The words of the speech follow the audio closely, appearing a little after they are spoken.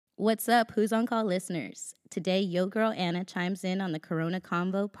What's up, Who's on Call listeners? Today, Yo Girl Anna chimes in on the Corona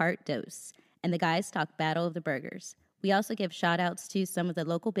Convo Part Dose, and the guys talk Battle of the Burgers. We also give shout-outs to some of the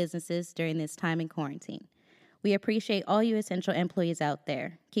local businesses during this time in quarantine. We appreciate all you essential employees out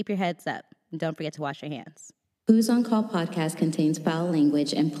there. Keep your heads up, and don't forget to wash your hands. Who's on Call podcast contains foul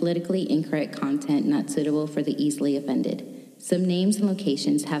language and politically incorrect content not suitable for the easily offended. Some names and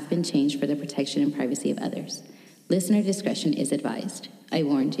locations have been changed for the protection and privacy of others. Listener discretion is advised. I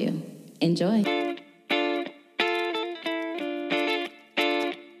warned you. Enjoy.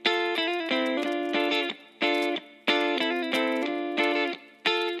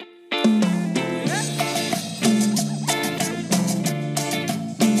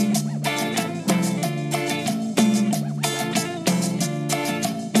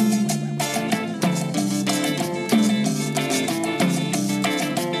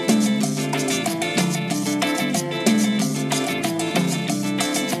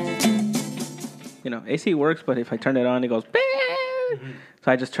 AC works, but if I turn it on, it goes.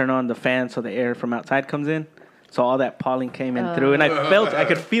 So I just turn on the fan so the air from outside comes in. So all that pollen came in through, and I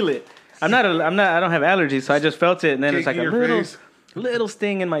could feel it. I don't have allergies, so I just felt it, and then it's like a little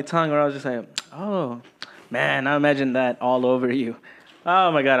sting in my tongue, where I was just like, oh man, I imagine that all over you.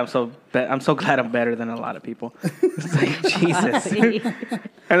 Oh my God, I'm so glad I'm better than a lot of people. It's like Jesus.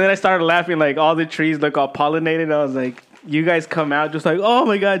 And then I started laughing, like all the trees look all pollinated. I was like, you guys come out just like, oh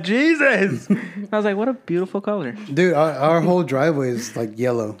my God, Jesus. I was like, what a beautiful color. Dude, our whole driveway is like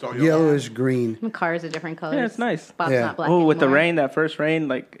yellow. Yellowish green. The car is a different color. Yeah, it's nice. Bob's not black with the anymore. rain, that first rain,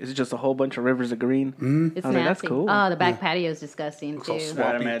 like it's just a whole bunch of rivers of green. Mm-hmm. It's I was nasty. like, that's cool. Oh, the back patio is disgusting too.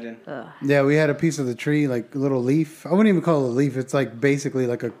 I'd imagine. Yeah, we had a piece of the tree, like a little leaf. I wouldn't even call it a leaf. It's like basically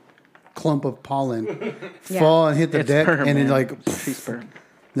like a clump of pollen fall and hit the deck, sperm, and man. it like Tree sperm.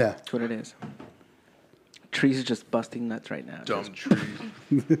 Yeah, That's what it is. Trees are just busting nuts right now. Dumb trees.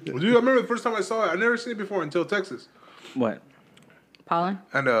 Dude, I remember the first time I saw it. I never seen it before until Texas. What? Pollen?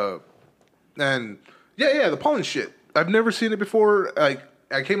 And yeah, the pollen shit. I've never seen it before. Like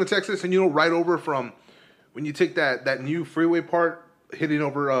I came to Texas, and right over from when you take that new freeway part, hitting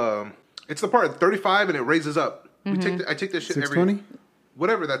over. It's the part at 35, and it raises up. I take that shit 620.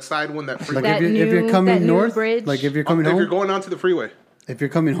 Whatever that side one, that freeway. Like if you're coming north, bridge. like if you're coming if home, you're going onto the freeway. if you're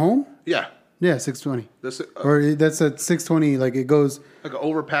coming home, Yeah, yeah, 620. that's Or that's at 620. Like it goes. like an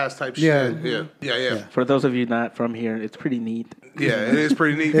overpass type Yeah. shit. Yeah. For those of you not from here, it's pretty neat. Yeah, it is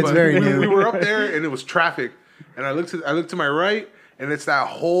pretty neat. It's but very we, new. we were up there and it was traffic, and I looked to my right, and it's that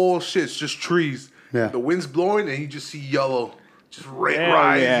whole shit. It's just trees. Yeah. The wind's blowing, and you just see yellow, just Hell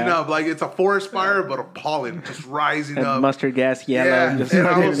rising yeah. up like it's a forest fire, but a pollen just rising And up. mustard gas yellow. Yeah, Just and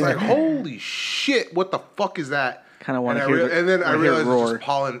I was like, "Holy shit! What the fuck is that?" Kind of want And to I hear. and then I wanna hear it realized it was roar. just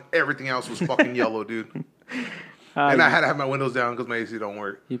pollen. Everything else was fucking yellow, dude. And I had to have my windows down because my AC don't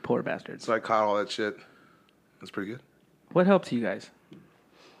work. You poor bastards. So I caught all that shit. That's pretty good. What helps you guys?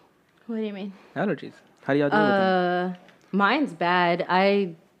 What do you mean? Allergies. How do y'all deal with them? Mine's bad.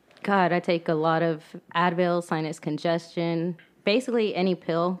 I take a lot of Advil, sinus congestion, basically any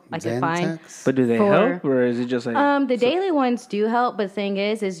pill I can find. Xanax? But do they for- help, or is it just like The daily ones do help, but the thing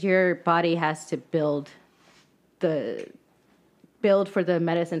is your body has to build for the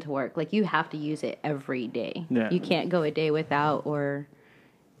medicine to work. Like you have to use it every day. Yeah. You can't go a day without, or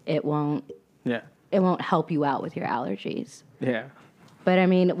it won't yeah, help you out with your allergies. yeah? But I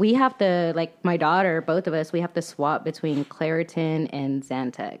mean, we have to, like my daughter, both of us, we have to swap between Claritin and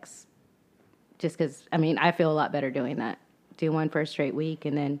Xantex. Just because, I mean, I feel a lot better doing that. Do one for a straight week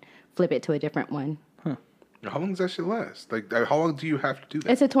and then flip it to a different one. How long does that shit last? Like, how long do you have to do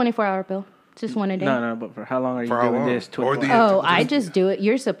that? It's a 24-hour pill. It's just one a day. No, but for how long are you For how doing long? this? Or 24 the- hours? Oh, I just do it.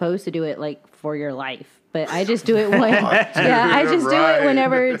 You're supposed to do it like for your life. But I just do it when, I just do right. it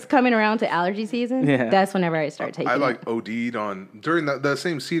whenever it's coming around to allergy season. Yeah. That's whenever I start taking I it. like OD'd on during the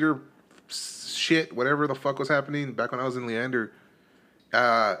same cedar shit, whatever the fuck was happening back when I was in Leander.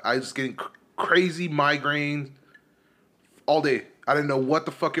 I was getting crazy migraine all day. I didn't know what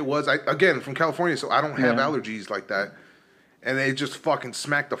the fuck it was. Again, from California, so I don't have allergies like that. And they just fucking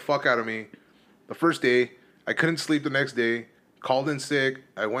smacked the fuck out of me. The first day, I couldn't sleep the next day. Called in sick.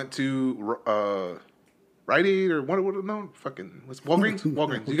 I went to Rite Aid or what? No, fucking what's Walgreens?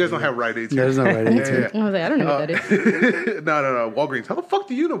 Walgreens. You guys don't have Rite Aids. There's no Rite Aid. Yeah. I was like, I don't know what that is. No. Walgreens. How the fuck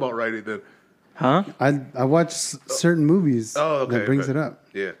do you know about Rite Aid then? Huh? I watch certain movies that brings it up.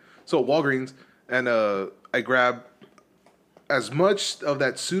 Yeah. So Walgreens, and I grab as much of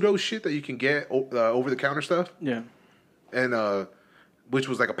that pseudo shit that you can get over the counter stuff, Yeah. and which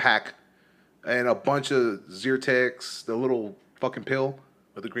was like a pack, and a bunch of Zyrtex, the little fucking pill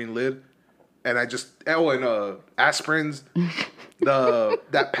with the green lid, and I just and aspirins,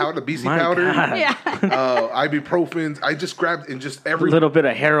 that powder, the BC My powder, God. Yeah. ibuprofen. I just grabbed and just A every. little bit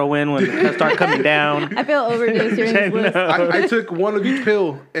of heroin when it start coming down. I feel overdosed hearing this list. I took one of each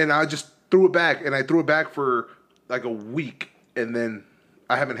pill and I just threw it back, and I threw it back for like a week, and then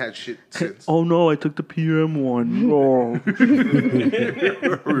I haven't had shit since. Oh no, I took the PM one. Oh, It's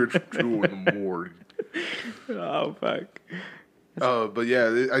 2 in the morning. oh fuck. But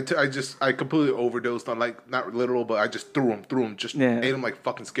yeah, I completely overdosed on, like, not literal, but I just threw them, just Yeah. ate them like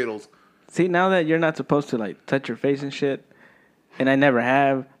fucking Skittles. See, now that you're not supposed to like touch your face and shit, and I never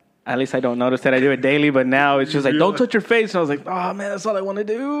have. At least I don't notice that I do it daily. But now it's just like, don't touch your face. And I was like, oh man, that's all I want to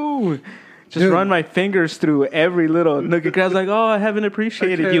do. Just run my fingers through every little nook. I was like, oh, I haven't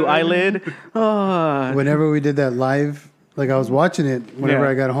appreciated you, eyelid. Oh. Whenever we did that live, like I was watching it, whenever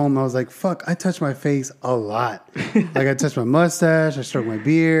Yeah. I got home, I was like, fuck, I touched my face a lot. Like I touched my mustache, I stroked my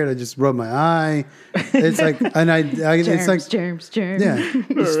beard, I just rubbed my eye. It's like, and I it's like, germs. yeah,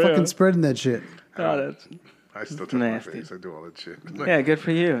 just real. fucking spreading that shit. Oh, that's, I still touch Nasty. my face. I do all that shit. yeah, good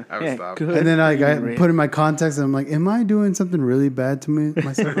for you. I would Yeah, stop. good. And then I for you, put in my contacts and I'm like, am I doing something really bad to me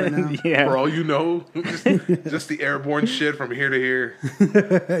myself right now? yeah. For all you know, just the airborne shit from here to here,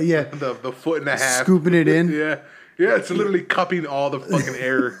 Yeah. the foot and a half. Scooping it in. Yeah, it's literally cupping all the fucking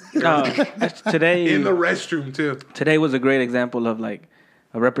air Today in the restroom too. Today was a great example of like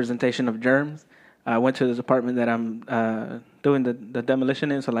a representation of germs. I went to this apartment that I'm doing the demolition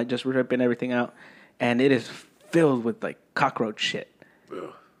in, so like just ripping everything out, and it is filled with like cockroach shit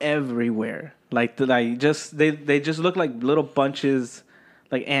everywhere. Like they just look like little bunches,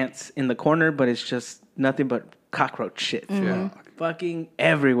 like ants in the corner, but it's just nothing but cockroach shit. Yeah. Fucking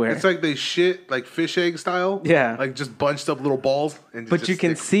everywhere. It's like they shit like fish egg style. Yeah. Like just bunched up little balls. And But just you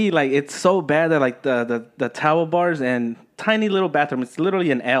can stick. see, like, it's so bad that, like, the towel bars and tiny little bathroom, it's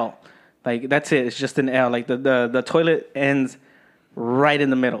literally an L. Like, that's it. It's just an L. Like, the toilet ends right in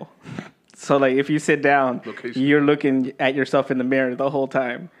the middle. So, like, if you sit down, Location. you're looking at yourself in the mirror the whole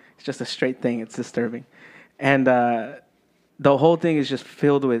time. It's just a straight thing. It's disturbing. And the whole thing is just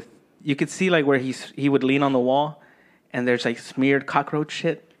filled with, you could see, like, where he would lean on the wall, and there's, like, smeared cockroach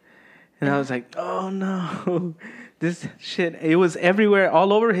shit. And I was like, oh, no. This shit, it was everywhere,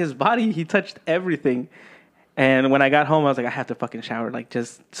 all over his body. He touched everything. And when I got home, I was like, I have to fucking shower. Like,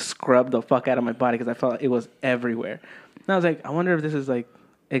 just scrub the fuck out of my body because I felt it was everywhere. And I was like, I wonder if this is, like,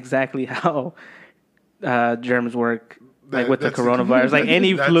 exactly how germs work, like, with the That's- coronavirus. Like,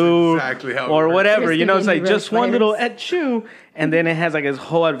 any that's flu exactly how it or works. whatever. Just You know, it's thinking like just roach one little virus. achoo. And then it has, like, his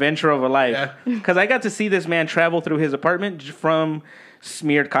whole adventure of a life. Yeah. Because I got to see this man travel through his apartment from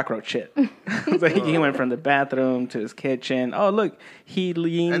smeared cockroach shit. It's like he went from the bathroom to his kitchen. Oh, look, he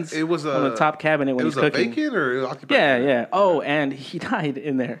leans And it was on the top cabinet when It he's was a cooking. vacant or occupied? Yeah. Oh, and he died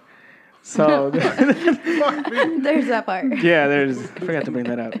in there. So There's that part. yeah, I forgot to bring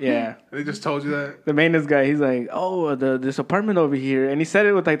that up. Yeah. They just told you that. The maintenance guy, he's like, oh, this apartment over here. And he said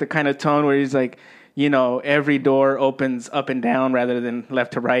it with like the kind of tone where he's like, you know, every door opens up and down rather than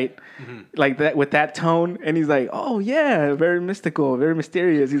left to right. Like that, with that tone. And he's like, oh, yeah, very mystical, very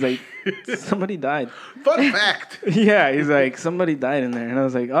mysterious. He's like, somebody died. Fun fact. Yeah, he's like, somebody died in there. And I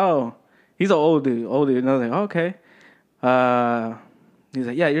was like, oh, he's an old dude. And I was like, oh, okay. He's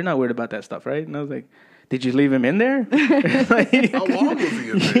like, yeah, you're not worried about that stuff, right? And I was like, did you leave him in there? Like, How long was he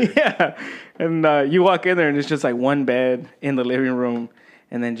in there? yeah. And you walk in there and it's just like one bed in the living room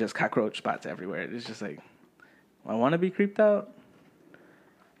and then just cockroach spots everywhere. It's just like, I want to be creeped out,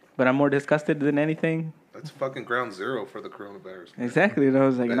 but I'm more disgusted than anything. That's fucking ground zero for the coronavirus. Exactly. And I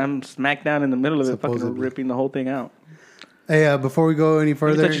was like, and I'm smack down in the middle of it, fucking Supposedly. ripping the whole thing out. Hey, before we go any Let me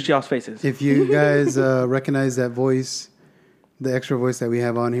further, touch y'all's faces. if you guys recognize that voice, the extra voice that we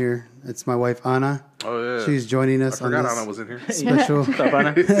have on here, it's my wife Anna. Oh yeah. She's joining I us on forgot this Anna was in here. special. What's up,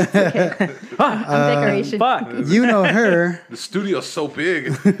 Anna? I'm decoration. Fuck. You know her. The studio's so big.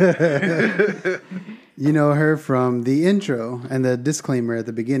 You know her from the intro and the disclaimer at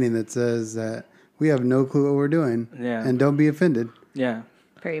the beginning that says that we have no clue what we're doing. Yeah. And don't be offended. Yeah.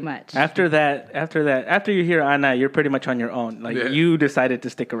 Pretty much. After you hear Anna, you're pretty much on your own. Like Yeah. you decided to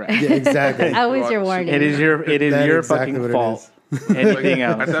stick around. Yeah, exactly. Always your warning. It is your That exactly fucking what it fault. is. Anything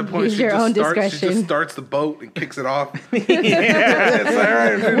At else? that point, Use she your just own starts. She discretion. just starts the boat and kicks it off.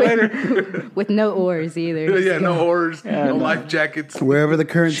 With no oars either. Yeah, no oars, no life jackets. Wherever the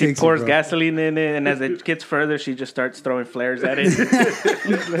current She takes pours you, bro. gasoline in it, and as it gets further, she just starts throwing flares at it.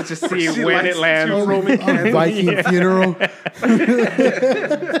 Let's just see She when lights it lands. two Roman candles. Viking funeral.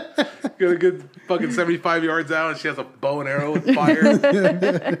 Get a good fucking 75 yards out, and she has a bow and arrow with fire,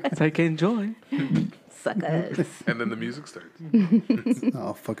 It's like enjoy. Suckers. and then the music starts.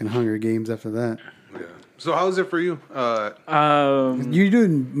 Oh, fucking Hunger Games after that. Yeah. So how is it for you? You're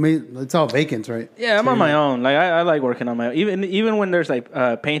doing, it's all vacants, right? Yeah, I'm on my own. Like I like working on my own. Even when there's like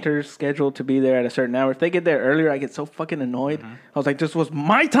painters scheduled to be there at a certain hour, if they get there earlier, I get so fucking annoyed. I was like, this was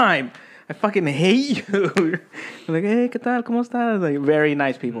my time. I fucking hate you. Like, hey, ¿qué tal? ¿Cómo estás? Like, very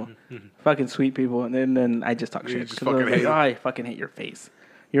nice people, fucking sweet people. And then I just talk shit. just 'Cause I was fucking like, hate oh, I fucking hate your face.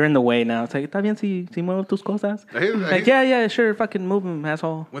 You're in the way now. It's like, ¿está bien si muevo tus cosas? I hate- Like, yeah, sure, fucking move them,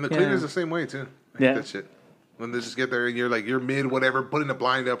 asshole. When the Yeah. cleaner's the same way too. I hate Yeah. that shit. When they just get there and you're mid whatever, putting a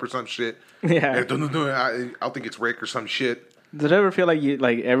blind up or some shit. Yeah. And I'll think it's Rick or some shit. Does it ever feel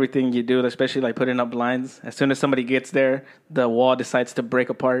like everything you do, especially like putting up blinds, as soon as somebody gets there, the wall decides to break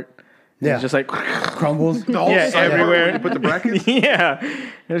apart? Yeah. It's just like Crumbles. The whole Yeah, side part everywhere. where you put the brackets. yeah.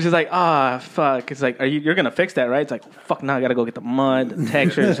 It's just like, fuck. It's like, you're gonna fix that, right? It's like, fuck, now I gotta go get the mud, the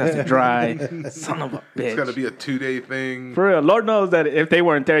texture just has to dry. Son of a bitch. It's got to be a 2-day thing. For real, Lord knows that if they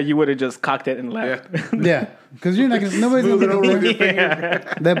weren't there, you would have just cocked it and Yeah. left. Yeah, because you're not gonna. Nobody's gonna Smooth it look over over with there. your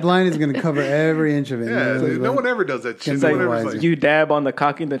finger. That blind is gonna cover every inch of it. Yeah, Nobody's no like- one ever does that shit. It's No like one wise. ever's like, You dab on the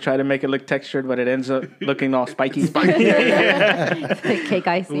caulking to try to make it look textured, but it ends up looking all spiky. Cake a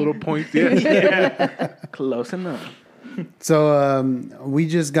icing. little point. Yeah. Close enough. So we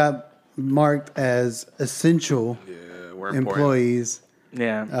just got marked as essential Yeah, we're important. employees.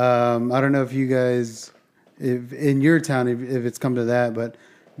 Yeah. I don't know if you guys, if in your town, if it's come to that, but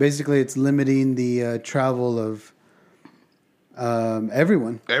basically it's limiting the travel of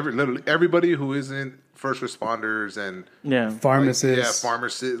everyone. Literally everybody who isn't first responders and yeah. Pharmacists.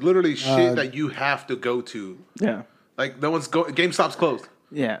 pharmacists, literally shit that you have to go to. Yeah. Like no one's GameStop's closed.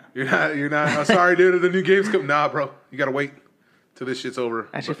 Yeah. You're not. I'm sorry, dude. The new game's coming. Nah, bro. You gotta wait till this shit's over.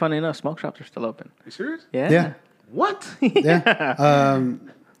 Actually, funny enough, smoke shops are still open. You serious? Yeah. Yeah. What? Yeah.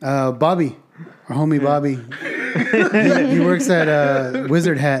 Bobby, our homie Bobby. he works at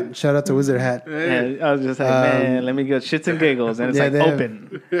Wizard Hat. Shout out to Wizard Hat. And I was just like, man, let me go shits and giggles. And it's yeah, like they have-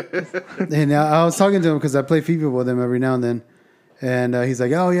 open. And I was talking to him because I play FIFA with him every now and then. And he's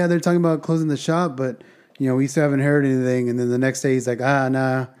like, oh, yeah, they're talking about closing the shop, but, we still haven't heard anything. And then the next day he's like,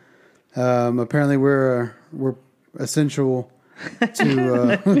 nah. Apparently we're essential to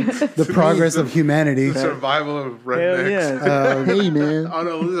the progress of humanity. The survival of Hell rednecks. yeah. Hey, man. Oh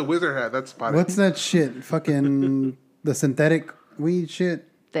no, this is a wizard hat. That's spotted. What's that shit? Fucking the synthetic weed shit.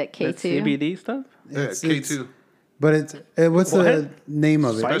 That That K2. CBD stuff? Yeah, It's- K2. But what's the name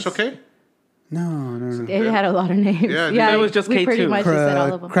of it? Special K? No. It had a lot of names. Yeah, Yeah, it was just we K2. pretty much just said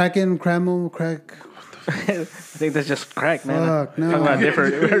all of them. Kraken, Cramel, Crack. I think that's just crack, man. Fuck, no. Talking about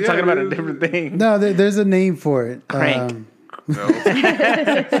different, we're Yeah, talking about a dude. different thing. No, there's a name for it. Crank. No.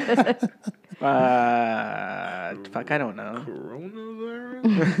 Fuck, I don't know.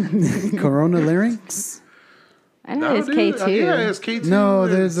 Coronavirus? Corona larynx? I know it's dude. K2. Yeah, it's K2. No,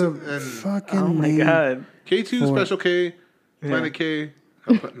 and- there's a and fucking Oh my name. god. K2, For- Special K, Planet K.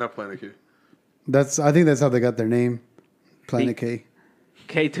 Not Planet K. I think that's how they got their name. Planet K.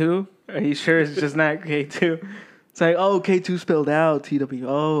 K2? Are you sure it's just not K2? It's like, oh, K2 spelled out, TW.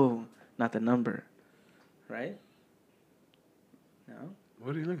 Oh, not the number. Right? No?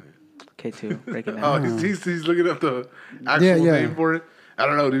 What are you looking at? K2, breaking Oh, down. he's looking up the actual Yeah. name for it. I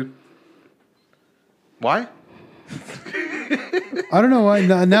don't know, dude. Why? I don't know why.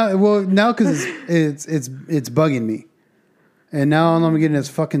 Now because it's bugging me, and now all I'm getting is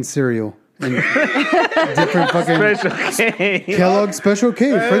fucking cereal and different fucking Special K. Kellogg's Special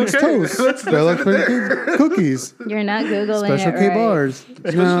K French okay. toast, Let's Kellogg's end it Special K cookies, You're not Googling Special it K right. bars.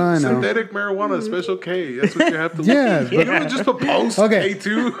 No, I know. Synthetic marijuana, Special K. That's what you have to Yeah, You don't just put post Okay.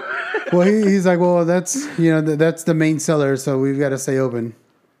 K2. Well, he's like, well, that's that's the main seller, so we've got to stay open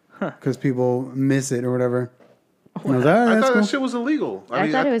because people miss it or whatever. And I was like, all right, I that's thought cool. that shit was illegal.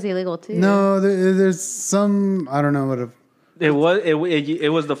 I thought it was illegal too. No, there's some I don't know what. It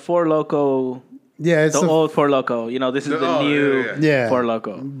was the Four Loco, Yeah, it's the old Four Loco. This is the Oh, new yeah. Yeah. Four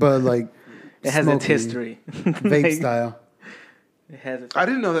Loco. but like It has its smoking, history. vape Like, style. It has its I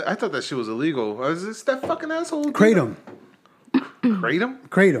didn't know that. I thought that shit was illegal. Is this that fucking asshole? Kratom,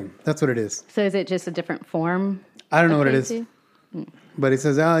 Kratom? that's what it is. So is it just a different form? I don't know of what it is, K2? but he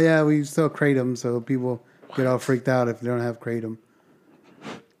says, oh yeah, we sell kratom, so people get all freaked out if they don't have kratom.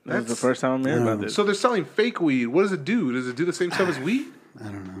 This is the first time I'm hearing about this. So they're selling fake weed. What does it do? Does it do the same stuff as weed? I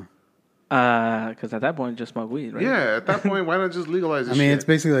don't know. Because at that point, just smoke weed, right? Yeah, at that point, why not just legalize I this mean, shit? it's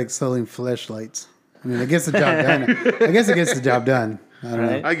basically like selling fleshlights. I mean, it gets the job done. I guess it gets the job done. I don't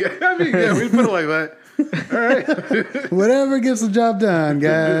Right. I mean, yeah, we put it like that. All right. know. Whatever gets the job done,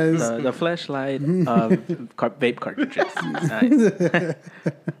 guys. The flashlight of vape cartridges. Nice.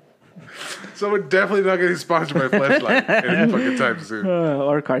 So we're definitely not getting sponsored by Fleshlight any fucking time soon.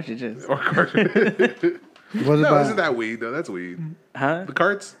 Or cartridges. Or carts. What No, about isn't that weed though? That's weed. Huh? The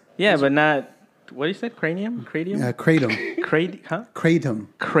carts? Yeah, but not. What you said? Cranium? Cranium? kratom? Huh? Kratom.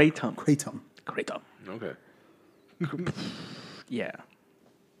 Kratom. Kratom. Kratom. Okay. Yeah.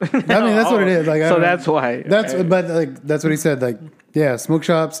 I mean, that's what it is. Like, I So don't- that's why. But like, that's what he said. Like, yeah, smoke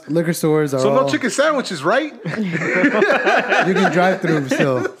shops, liquor stores are So all, no chicken sandwiches, right? You can drive through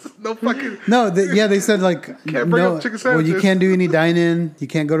still. No fucking. No, they said like Can't bring no. up chicken Well, you sandwiches. can't do any dine-in. You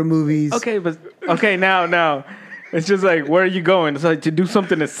can't go to movies. Okay, but now. It's just like, where are you going? It's like to do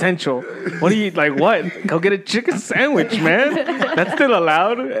something essential. What do you like? What? Go get a chicken sandwich, man. That's still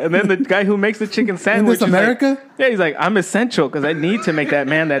allowed. And then the guy who makes the chicken sandwich, this is like- America? yeah, he's like, I'm essential because I need to make that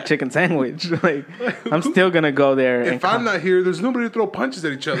man that chicken sandwich. Like, I'm still gonna go there. If I'm not here, there's nobody to throw punches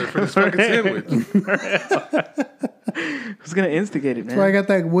at each other for this fucking sandwich. who's gonna instigate it, man? That's why I got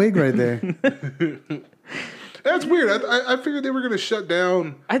that wig right there. That's weird. I figured they were going to shut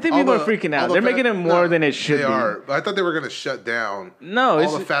down. I think all people the- are freaking out. all the They're making it more than it should They be. are. But I thought they were going to shut down No, all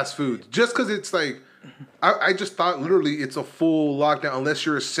it's the fast food. Just because it's like, I just thought literally it's a full lockdown unless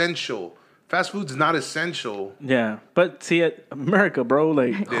you're essential. Fast food's not essential. yeah. But see, America, bro,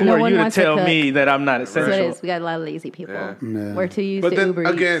 like, who No are one you to wants to tell cook. me that I'm not That's what it essential? is. We got a lot of lazy people. Yeah. Yeah. We're too used But to then Uber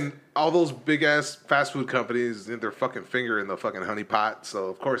Eats. again, all those big ass fast food companies get their fucking finger in the fucking honey pot. So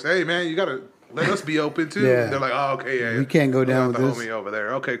of course, hey man, you gotta let us be open too. Yeah. They're like, oh okay, yeah, We can't go down the with this. homie over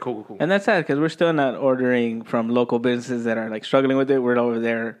there. Okay, cool. And that's sad because we're still not ordering from local businesses that are like struggling with it. We're over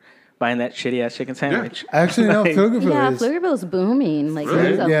there buying that shitty ass chicken sandwich. Actually, no, Like, Pflugerville Yeah, is. Pflugerville's booming. Like Really?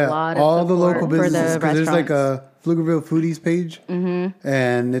 there's a Yeah, lot of all the support local for businesses the because there's like restaurants. a Pflugerville foodies page,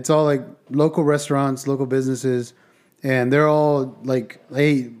 and it's all like local restaurants, local businesses, and they're all like,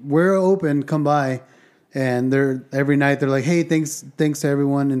 "Hey, we're open, come by." And they're every night they're like, "Hey, thanks to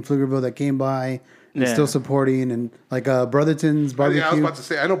everyone in Pflugerville that came by and Yeah. still supporting." And like Brotherton's Yeah, barbecue, I was about to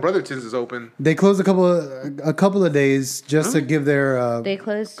say, I know Brotherton's is open. they closed a couple of days just to give their They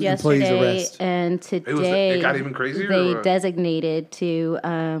closed employees a yesterday, rest. and It today got even crazier, they or- designated to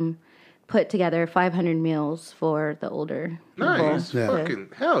put together 500 meals for the older Nice, people. Yeah. fucking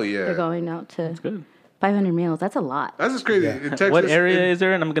hell yeah. They're going out to good. 500 meals. That's a lot. That's just crazy. Yeah. In Texas, What area is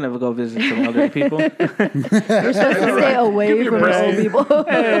there? And I'm gonna go visit some elderly people. You're supposed to stay away from breast. old people. Food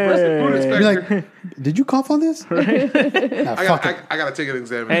You're inspector. like, "Did you cough on this?" Nah, fuck it. I gotta take an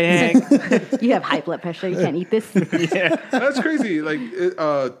exam. Hey, Hank. You have high blood pressure. You can't eat this. That's crazy. Like,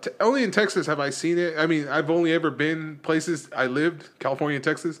 only in Texas have I seen it. I mean, I've only ever been places I lived, California and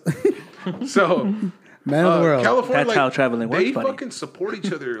Texas. So, Man of the world. California, That's like, how traveling works, they buddy. fucking support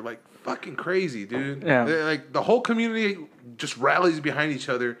each other like fucking crazy, dude. Yeah. Like, the whole community just rallies behind each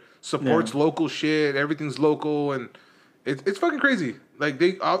other, supports local shit, everything's local, and it's fucking crazy. Like,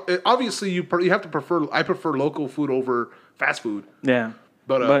 they obviously you have to prefer. I prefer local food over fast food. Yeah.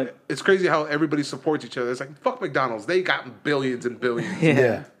 But it's crazy how everybody supports each other. It's like, fuck McDonald's. They got billions and billions. Yeah.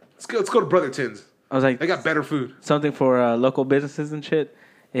 Yeah. Let's go to Brotherton's. I was like, They got better food. something for local businesses and shit.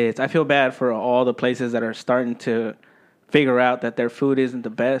 I feel bad for all the places that are starting to figure out that their food isn't the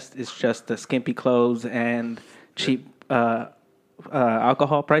best. It's just the skimpy clothes and cheap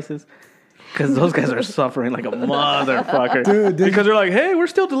alcohol prices. Because those guys are suffering like a motherfucker. Dude, because they're like, hey, we're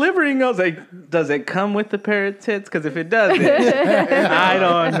still delivering. I was like, does it come with the pair of tits? Because if it doesn't, I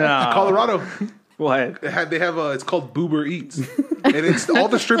don't know. Colorado, What? they have it's called Boober Eats, and it's all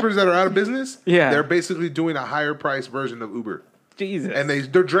the strippers that are out of business. Yeah. They're basically doing a higher price version of Uber, Jesus. and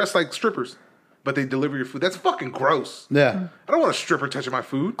they're dressed like strippers, but they deliver your food. That's fucking gross. Yeah. I don't want a stripper touching my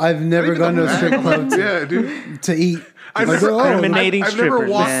food. I've never Not even gone to the a strip bag. club Yeah, dude. to eat. I've Like, never, oh, Discriminating I've never strippers,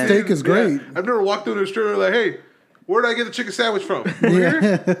 walked man. Steak is great. I've never walked through a stripper like, hey, where did I get the chicken sandwich from? Over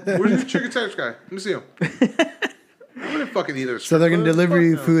here? Where's your chicken sandwich guy? Let me see him. I'm gonna fucking eat it. So they're gonna deliver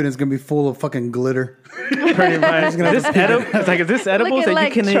you food and it's gonna be full of fucking glitter. Pretty much. Is this edible? It's like, is this edible? Looking So you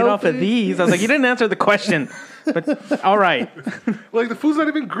like can eat off of trophy. these. I was like, you didn't answer the question. But all right. Like, the food's not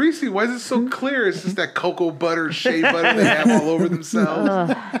even greasy. Why is it so clear? It's just that cocoa butter, shea butter they have all over themselves.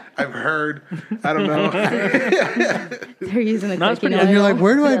 I've heard. I don't know. They're using the No, it's cooking pretty- oil. And you're like,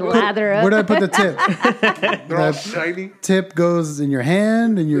 where do I to put? lather up. Where do I put the tip? They're all That shiny. tip goes in your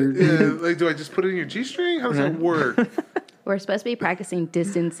hand and your. Yeah, like, do I just put it in your G-string? How does that work? We're supposed to be practicing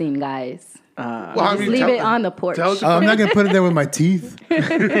distancing, guys. Well, I Just leave it on the porch. Tell Oh, I'm not gonna put it there with my teeth.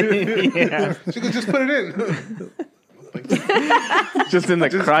 Yeah. she could just put it in. Just in the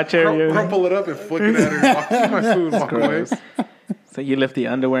crotch area. Crumple it up and flick it at her. And walk, eat my food. Walk away. Gross. So you lift the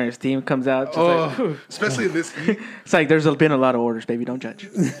underwear and steam comes out. Just like, Oh, especially in this heat. it's like there's been a lot of orders, baby. Don't judge.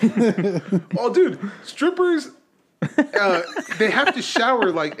 Oh, dude, strippers. they have to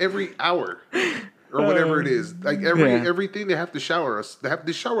shower like every hour or whatever it is. Like everything they have to shower us. They have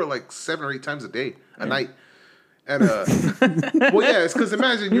to shower like 7 or 8 times a night. And well, yeah, it's because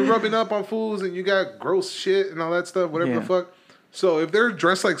imagine you're rubbing up on fools and you got gross shit and all that stuff, whatever the fuck. So if they're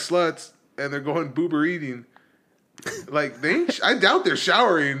dressed like sluts and they're going boober eating, like I doubt they're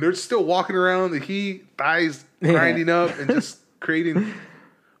showering. They're still walking around, the heat, thighs grinding up and just creating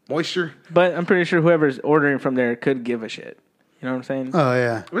moisture. But I'm pretty sure whoever's ordering from there could give a shit. You know what I'm saying? Oh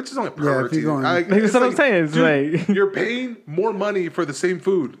yeah. Which is only Yeah, priority. if you're going- That's what I'm saying. It's dude, like you're paying more money for the same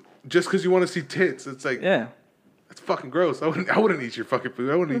food just because you want to see tits. It's like yeah. that's fucking gross. I wouldn't eat your fucking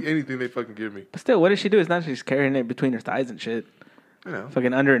food. I wouldn't eat anything they fucking give me. But still, what does she do? It's not she's carrying it between her thighs and shit. You know,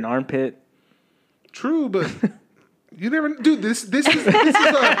 Fucking under an armpit. true, but you never, dude. This is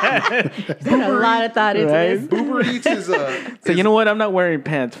a Put a lot of thought into Right? this. Boober Eats is a. So you know what? I'm not wearing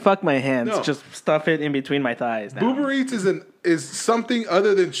pants. Fuck my hands. No. Just stuff it in between my thighs. Now. Boober Eats is something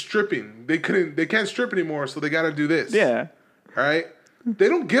other than stripping. They can't strip anymore, so they got to do this. Yeah. All right. They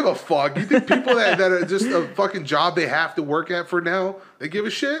don't give a fuck. You think people that are just a fucking job they have to work at for now, they give a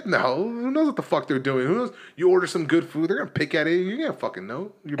shit? No. Who knows what the fuck they're doing? Who knows? You order some good food, they're gonna pick at it. You're gonna fucking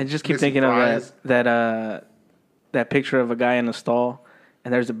know. I just keep thinking of that picture of a guy in a stall,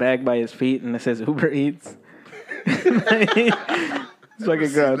 and there's a bag by his feet, and it says Uber Eats. It's like a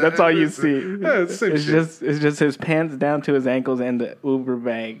girl. That's all you see. Yeah, it's the same shit. It's just his pants down to his ankles and the Uber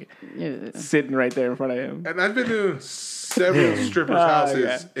bag sitting right there in front of him. And I've been to several strippers'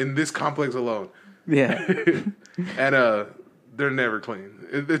 houses in this complex alone. Yeah. And they're never clean.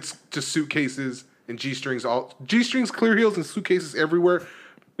 It's just suitcases and G-strings, clear heels and suitcases everywhere.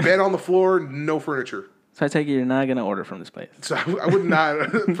 Bed on the floor, no furniture. So I take it you're not gonna order from this place. So I would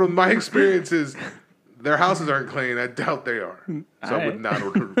not, from my experiences, their houses aren't clean. I doubt they are. So I would not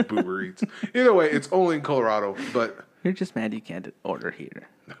order Boober Eats. Either way, it's only in Colorado, but You're just mad you can't order here.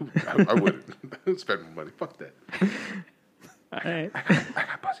 I wouldn't spend my money. Fuck that. All right. I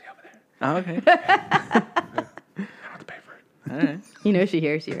got pussy over there. Oh, okay. I don't have to pay for it. All right. You know she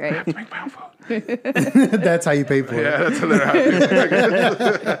hears you, I right? have to make my own food. That's how you pay for it. Yeah, that's how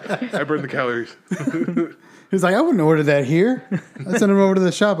that happens. I burn the calories. He's like, I wouldn't order that here. I send him over to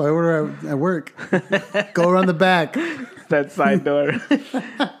the shop. I order at work. Go around the back. That side door.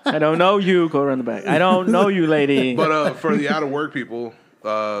 I don't know you. Go around the back. I don't know you, lady. But for the out of work people,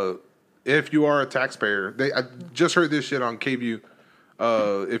 if you are a taxpayer, I just heard this shit on KView.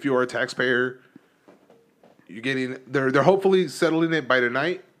 If you are a taxpayer, you're getting they're hopefully settling it by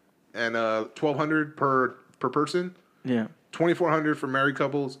tonight, and $1,200 per person, Yeah. $2,400 for married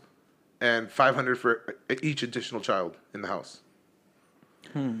couples, and $500 for each additional child in the house.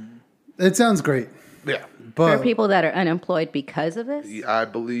 It sounds great. Yeah, But For people that are unemployed because of this? I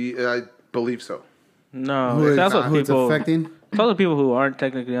believe so. No. who It's it's, also who it's people. affecting? It's also people who aren't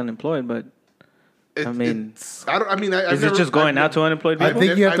technically unemployed, but I mean, is is it just going out to unemployed I people?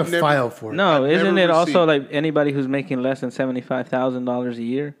 think you have I've to never- file for it. No, I've isn't never it also received- like anybody who's making less than $75,000 a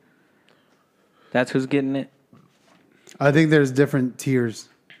year? That's who's getting it, I think there's different tiers.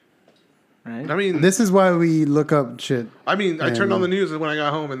 right? I mean, This is why we look up shit. I turned on the news when I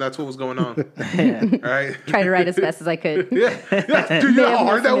got home, and that's what was going on. Yeah. Right? Try to write as fast as I could. Yeah. Dude, you know how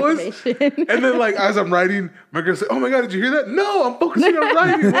hard that was? Information. And then, like, as I'm writing, my girl said, "Oh my god, did you hear that?" No, I'm focusing on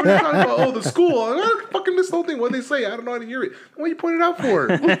writing. What are you talking about? Oh, the school. I fucking missed the whole thing. What did they say? I don't know how to hear it. What are you pointing out for?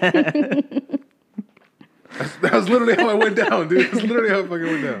 That was literally how it went down, dude. That's literally how it fucking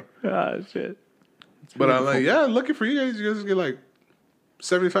went down. Oh shit. But I'm like, yeah, lucky for you guys. You guys get like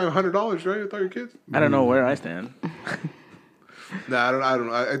 $7,500, right? With all your kids. I don't know where I stand. Nah, I don't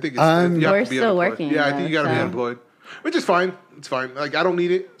know. I think it's you have We're to be still unemployed. working, Yeah, I think you got to be so- unemployed, which is fine. It's fine. Like, I don't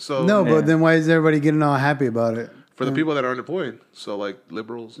need it. So No, Yeah. but then why is everybody getting all happy about it? for the people that are unemployed, so like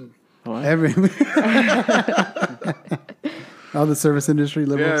liberals and What? Every all the service industry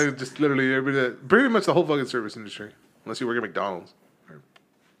liberals. yeah, just literally everybody that pretty much the whole fucking service industry, unless you work at McDonald's or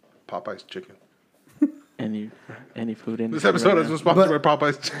Popeye's chicken. Any food industry. This episode right is now. sponsored by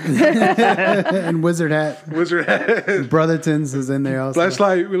Popeye's chicken. And Wizard Hat, Wizard Hat, Brotherton's is in there also.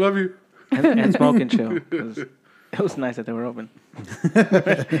 Flashlight. We love you. and Smoke and Chill. It was nice that they were open.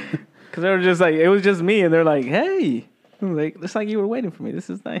 Because they were just like, it was just me, and they're like, hey. I was like, it's like you were waiting for me. This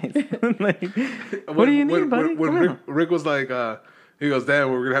is nice. Like, what do you need, buddy? When Come on. Rick was like, he goes,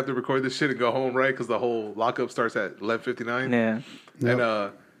 "Damn, we're gonna have to record this shit and go home, right? Because the whole lockup starts at 11:59." Yeah. And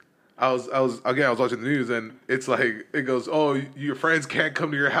I was watching the news, and it's like it goes, "Oh, your friends can't come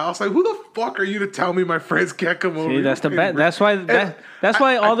to your house." Like, who the fuck are you to tell me my friends can't come over? See, that's the bad. That's why. And That's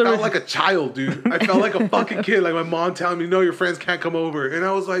why all I the. felt like a child, dude. I felt like a fucking kid. Like my mom telling me, "No, your friends can't come over," and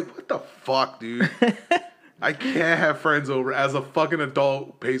I was like, "What the fuck, dude?" I can't have friends over as a fucking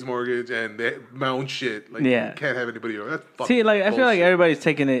adult pays mortgage and my own shit. Like, Yeah. you can't have anybody over. That's fucking See, like I feel like bullshit. everybody's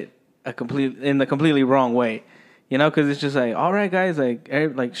taking it in the completely wrong way, you know, because it's just like, all right, guys,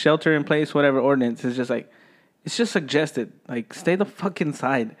 like shelter in place, whatever ordinance is just like, it's just suggested, like stay the fuck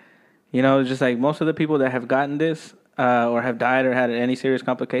inside, you know. It's just like most of the people that have gotten this or have died or had any serious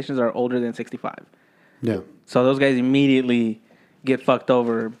complications are older than 65. Yeah. So those guys immediately get fucked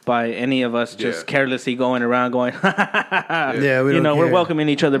over by any of us just carelessly going around going, Yeah, we you don't know, we're care. welcoming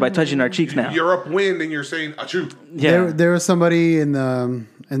each other by touching our cheeks now. You're upwind and you're saying achoo. Yeah. There was somebody in the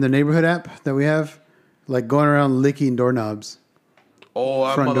neighborhood app that we have, like going around licking doorknobs. Oh,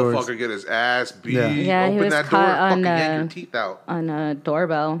 that Front motherfucker doors. get his ass beat. Yeah. Yeah, he Open was that door, caught fucking on, yank your teeth out. on a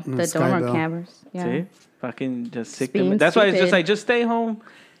doorbell, the Sky dormer Bell. cameras. Yeah. See? Fucking just sick. being That's why it's just stupid. like, just stay home.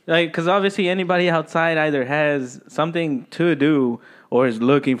 Like, because obviously anybody outside either has something to do or is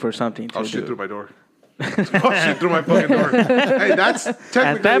looking for something to I'll do. shoot through my door. I'll shoot through my fucking door. Hey, that's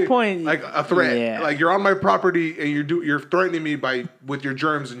technically that point, like a threat. yeah. Like you're on my property and you're threatening me with your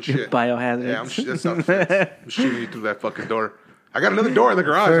germs and shit. Biohazards. Yeah, that's not fair. I'm shooting you through that fucking door. I got another door in the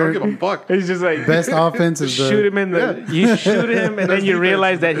garage. I don't give a fuck. It's just like Best offense is shoot him in the. You shoot him, and then That's you defense.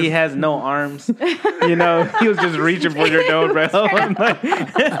 realize that he has no arms. You know, he was just reaching for your door, bro. I'm like,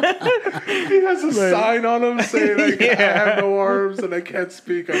 He has a sign on him saying like, I have no arms and I can't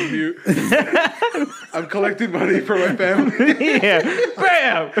speak. I'm mute. I'm collecting money for my family. yeah,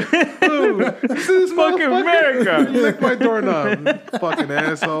 bam, This is fucking America. You licked my doorknob, fucking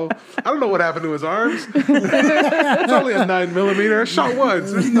asshole. I don't know what happened to his arms. It's only a 9mm. I shot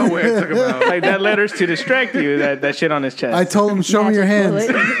once. There's no way I took him out. Like that letters to distract you. That shit on his chest. I told him, "Show me your hands.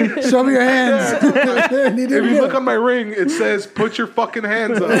 Show me your hands." And he If didn't you do look it. on my ring, it says, "Put your fucking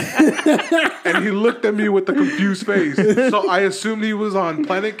hands up." And he looked at me with a confused face. So I assumed he was on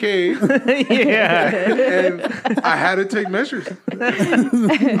Planet K, yeah. and I had to take measures.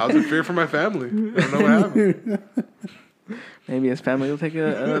 I was in fear for my family. I don't know what happened. Maybe his family will take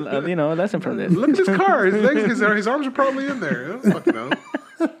a lesson from this. Look at his car. His legs, his arms are probably in there. I don't fucking know.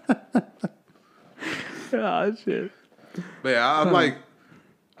 Oh shit! But yeah, I'm like,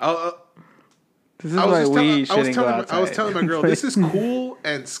 This is why we shouldn't go outside. I was telling my girl, this is cool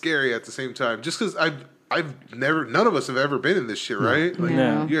and scary at the same time. Just because I've never, none of us have ever been in this shit, right? Like,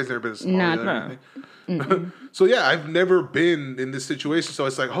 No. you guys never been to Somalia Not- or anything. So yeah, I've never been in this situation. So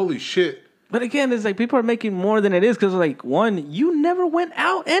it's like, holy shit. But again, it's like people are making more than it is because, like, one, you never went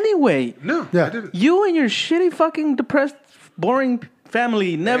out anyway. No, Yeah. I didn't. You and your shitty, fucking depressed, boring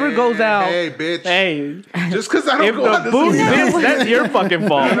family never goes out. Hey, bitch. Hey, Just because I don't if go out the doesn't booze mean hits, that's your fucking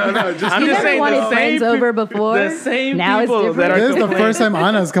fault. no, just I'm You just never saying wanted the same friends over before. the same Now it's people that different. are This is the complaining. first time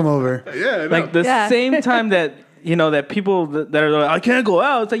Anna's come over. yeah, I know. Like the Yeah. same time that that people that are like, I can't go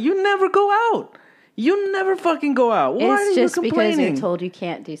out. It's like you never go out. You never fucking go out. Why are It's you just because complaining? you're told you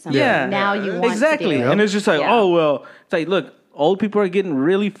can't do something. Yeah. Now you want Exactly. to do it. And it's just like, Yeah. oh well. It's like, look, old people are getting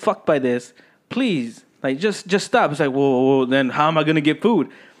really fucked by this. Please, like, just stop. It's like, whoa, then how am I gonna get food?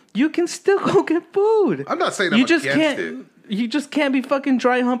 You can still go get food. I'm not saying you I'm just against can't. it. You just can't be fucking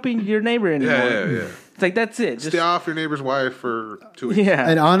dry humping your neighbor anymore. Yeah. It's like that's it. Just Stay off your neighbor's wife for 2 weeks. yeah.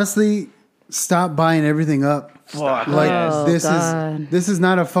 And honestly, stop buying everything up. Fuck. Like Oh, this God. this is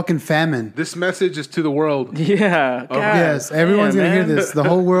not a fucking famine. This message is to the world. Yeah. God. Yes, everyone's Damn, gonna hear man. this. The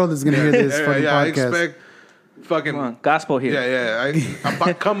whole world is gonna hear this fucking I podcast. expect fucking Come on, gospel here.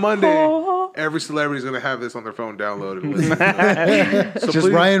 Come Monday, every celebrity's gonna have this on their phone downloaded. and listen. So Just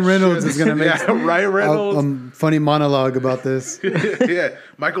please Ryan Reynolds share is gonna make this. Ryan Reynolds. funny monologue about this. Yeah,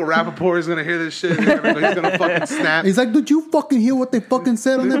 Michael Rappaport is gonna hear this shit. He's gonna fucking snap. He's like, "Did you fucking hear what they fucking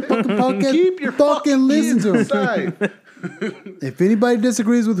said on that fucking podcast? Keep your fucking listen to him." inside. If anybody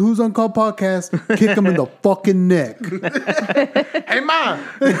disagrees with Who's on Call podcast, kick him in the fucking neck. Hey, ma.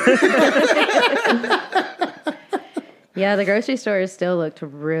 Yeah, the grocery store still looked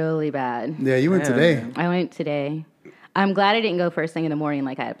really bad. Yeah, you went today. I went today. I'm glad I didn't go first thing in the morning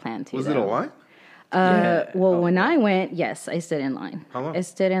like I had planned to. Was it a line? Well, when I went, yes, I stood in line. How long? I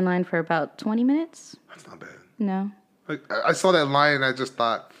stood in line for about 20 minutes. That's not bad. No. Like, I saw that line and I just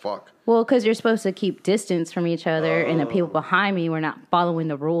thought, fuck. Well, because you're supposed to keep distance from each other, and the people behind me were not following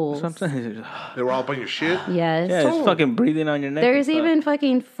the rules. Sometimes, They were all up on your shit. Yes. yeah, it's fucking breathing on your neck. There's and stuff. even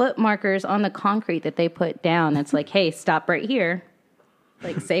fucking foot markers on the concrete that they put down. That's like, hey, stop right here.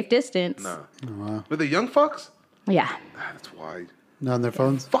 Like, safe distance. No. With the young fucks? Yeah. That's wide. Not on their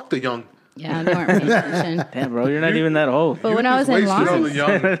phones. Fuck the young. Yeah, they weren't paying attention. Damn, bro, you're not even that old. But when I was in Wasted on the line,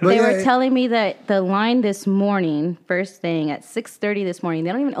 young. they yeah, were telling me that the line this morning, first thing at 6:30 this morning,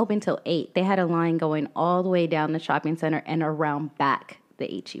 they don't even open till 8. They had a line going all the way down the shopping center and around back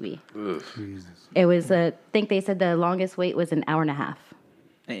the HEB. Ugh. It was I think they said the longest wait was an hour and a half.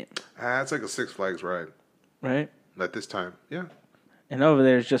 Hey, It's like a Six Flags ride right? at this time. Yeah. And over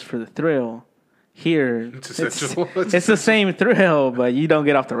there is just for the thrill. Here, It's essential. it's the same thrill, but you don't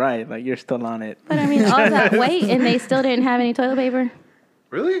get off the ride. Like, you're still on it. But I mean, all that wait, and they still didn't have any toilet paper.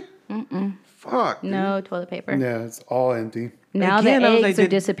 Really? Fuck. Dude. No toilet paper. Yeah, it's all empty. Now Again, I the was eggs like, are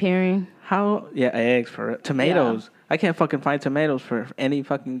disappearing. How? Yeah, eggs for tomatoes. I can't fucking find tomatoes for any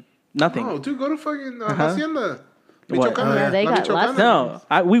fucking nothing. Oh, dude, go to fucking Hacienda. What? Michoacán. Yeah, they La got lots Michoacana.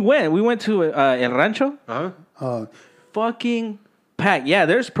 No, we went to El Rancho. Uh-huh. Fucking packed. Yeah,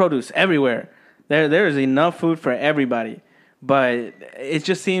 there's produce everywhere. There is enough food for everybody. But it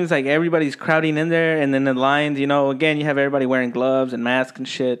just seems like everybody's crowding in there, and then the lines, again, you have everybody wearing gloves and masks and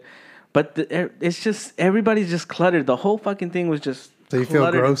shit. But it's just, everybody's just cluttered. The whole fucking thing was just So you feel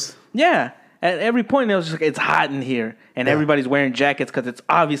cluttered. gross? Yeah. At every point, it was just like, it's hot in here. And everybody's wearing jackets because it's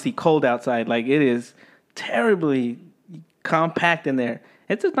obviously cold outside. Like, it is terribly compact in there.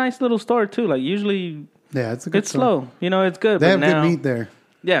 It's a nice little store, too. Like, usually, Yeah, it's a good it's store. slow. It's good. They but have now, good meat there.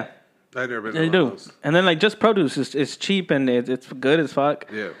 Yeah. I've never been to They one do. of those. And then, like, just produce is cheap and it's good as fuck.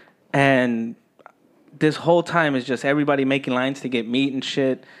 Yeah. And this whole time is just everybody making lines to get meat and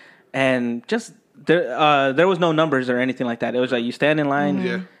shit. And just, there was no numbers or anything like that. It was like, you stand in line,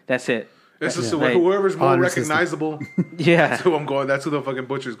 Yeah. that's it. It's just Right. whoever's more Honor system. recognizable. Yeah. That's who I'm going. That's who the fucking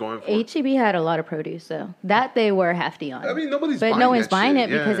butcher's going for. HEB had a lot of produce, though. That they were hefty on. I mean, nobody's but buying no one's that buying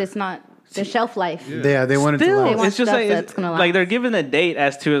shit. it because Yeah. it's not the shelf life. Yeah, they wanted to Still, last. want it's just stuff like, that's gonna like last. they're giving a date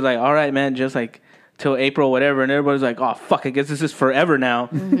as to, like, all right, man, just like till April, whatever. And everybody's like, oh, fuck, I guess this is forever now.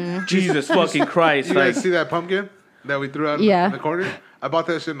 Jesus fucking Christ. You Like, guys see that pumpkin that we threw out Yeah. in the corner? I bought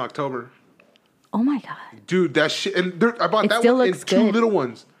that shit in October. Oh my god! Dude, that shit. And I bought It that still one and looks two good. little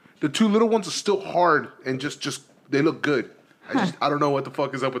ones. The two little ones are still hard and just they look good. I don't know what the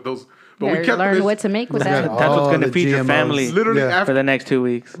fuck is up with those. But we Better kept learn them. what to make with Got that. that's what's all going to the feed your GMOs. family Literally Yeah. for after the next 2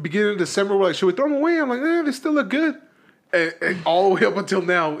 weeks. beginning of December, we're like, should we throw them away? I'm like, they still look good. And all the way up until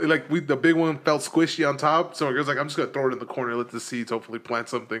now, like the big one felt squishy on top. So I was like, I'm just gonna throw it in the corner, let the seeds hopefully plant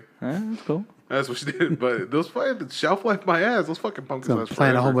something. That's cool. That's what she did. But those fucking shelf life my ass. Those fucking pumpkins Gonna last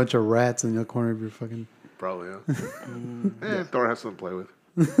plant a whole forever. bunch of rats in the corner of your fucking. Probably, yeah. Thor has something to play with.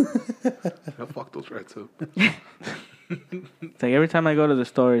 I'll fuck those rats up. It's like every time I go to the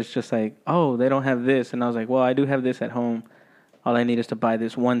store, it's just like, oh, they don't have this. And I was like, well, I do have this at home. All I need is to buy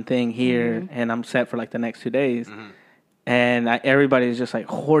this one thing here, and I'm set for like the next 2 days. And everybody's just like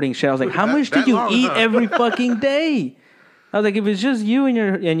hoarding shit. I was like, how That- much that do you long, eat huh? every fucking day? I was like, if it's just you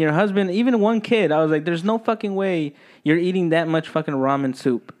and your husband, even one kid, I was like, there's no fucking way you're eating that much fucking ramen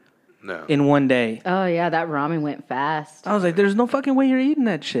soup No. in one day. Oh yeah, that ramen went fast. I was like, there's no fucking way you're eating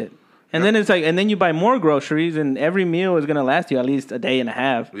that shit. And then it's like, and then you buy more groceries, and every meal is gonna last you at least a day and a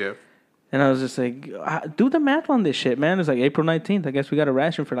half. Yeah. And I was just like, do the math on this shit, man. It's like April 19th. I guess we got a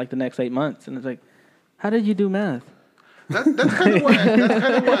ration for like the next 8 months. And it's like, how did you do math? That's kind of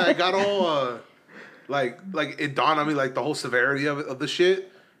why I got all like it dawned on me like the whole severity of the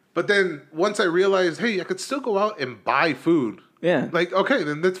shit. But then once I realized, hey, I could still go out and buy food. Yeah. Like, okay,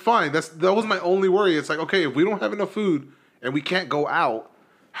 then that's fine. That was my only worry. It's like, okay, if we don't have enough food and we can't go out,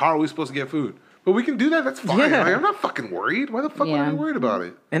 how are we supposed to get food? But we can do that. That's fine. Yeah. Like, I'm not fucking worried. Why the fuck would I be Yeah. worried about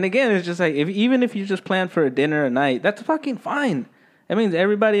it? And again, it's just like, even if you just plan for a dinner a night, that's fucking fine. That means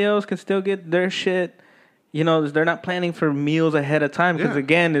everybody else can still get their shit. You know, they're not planning for meals ahead of time. Because Yeah.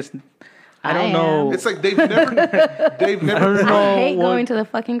 again, I don't I know. am. It's like they've never. don't I know hate what- going to the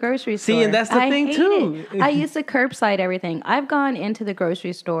fucking grocery store. See, and that's the I thing, hate too. it. I used to curbside everything. I've gone into the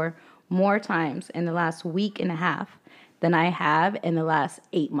grocery store more times in the last week and a half than I have in the last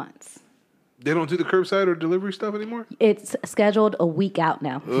 8 months. They don't do the curbside or delivery stuff anymore. It's scheduled a week out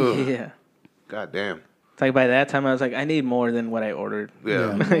now. Yeah. God damn. It's like by that time, I was like, I need more than what I ordered.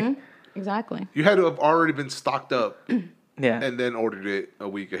 Yeah. Exactly. You had to have already been stocked up Yeah. and then ordered it a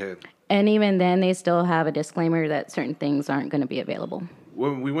week ahead. And even then, they still have a disclaimer that certain things aren't going to be available.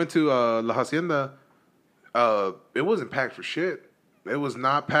 When we went to La Hacienda, it wasn't packed for shit. It was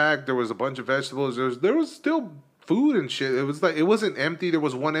not packed. There was a bunch of vegetables. There was still food and shit. It was like it wasn't empty. There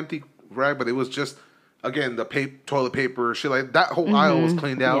was one empty rack, but it was just again the toilet paper, shit like that. Whole aisle was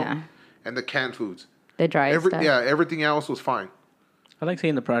cleaned out, Yeah. and the canned foods. The dry stuff. Yeah, everything else was fine. I like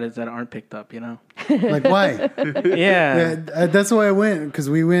seeing the products that aren't picked up, you know? Like, why? Yeah. That's why I went, because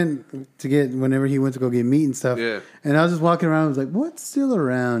we went to get, whenever he went to go get meat and stuff. Yeah. And I was just walking around, I was like, what's still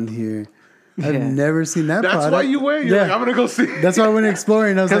around here? I've Yeah. never seen that That's product. why you went. You're Yeah. like, I'm gonna go see. That's why I went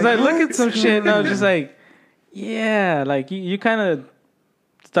exploring. I was Because like, I look at some shit and I was just like, yeah, like you kind of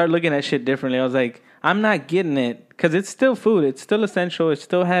start looking at shit differently. I was like, I'm not getting it because it's still food. It's still essential. It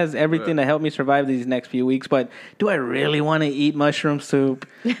still has everything to help me survive these next few weeks. But do I really want to eat mushroom soup?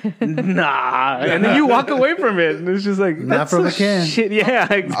 Nah. And then you walk away from it. And it's just like, Not that's from some a can. shit.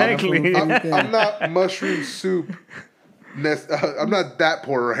 Yeah, exactly. I'm not mushroom soup. I'm not that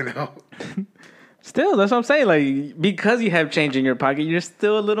poor right now. Still, that's what I'm saying. Like, because you have change in your pocket, you're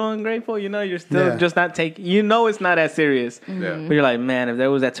still a little ungrateful. You know, you're still just not taking. You know, it's not as serious. Yeah. But you're like, man, if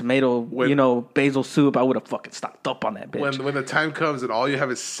there was that tomato, basil soup, I would have fucking stocked up on that bitch. When the time comes and all you have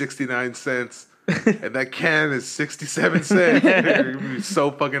is 69 cents and that can is 67 cents, you're gonna be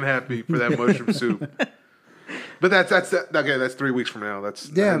so fucking happy for that mushroom soup. But that's 3 weeks from now.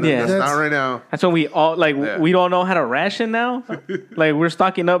 That's not right now. That's when we all we don't know how to ration now. Like we're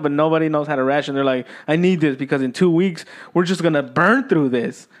stocking up, but nobody knows how to ration. They're like, I need this because in 2 weeks we're just gonna burn through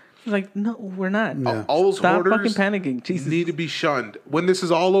this. It's like, no, we're not. Yeah. All those Stop hoarders fucking panicking. Jesus. need to be shunned. When this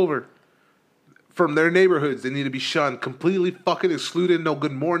is all over, from their neighborhoods, they need to be shunned, completely fucking excluded. No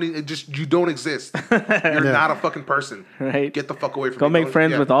good morning. You don't exist. You're not a fucking person. Right. Get the fuck away from Go me. make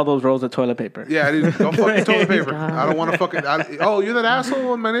friends with all those rolls of toilet paper. Yeah, dude, go fucking toilet paper. I don't want to fucking. You're that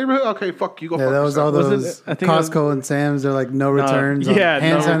asshole in my neighborhood? Okay, fuck you. Go Yeah, fuck that was yourself. all those I think it was- Costco and Sam's. They're like no returns. on yeah,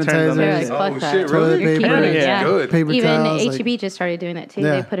 hand no returns on sanitizers, They're like, shit. fuck Oh, that. shit, toilet really? paper, Canada, Yeah. Good. paper Even towels. HEB just started doing that too.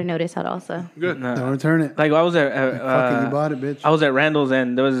 Yeah. They put a notice out also. Good. No. Don't return it. Like I was at Fuck it, you bought it, bitch. I was at Randall's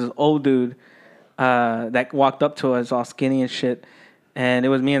and there was this old dude that walked up to us all skinny and shit, and it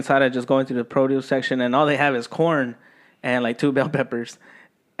was me and Sada just going through the produce section, and all they have is corn and like 2 bell peppers,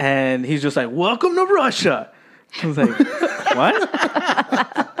 and he's just like, "Welcome to Russia." I was like, "What?"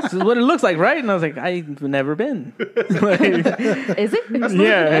 This is what it looks like, right? And I was like, "I've never been." Like, Is it?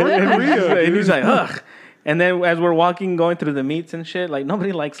 yeah, and he's like, "Ugh." And then as we're walking, going through the meats and shit, like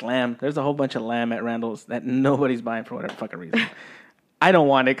nobody likes lamb. There's a whole bunch of lamb at Randall's that nobody's buying for whatever fucking reason. I don't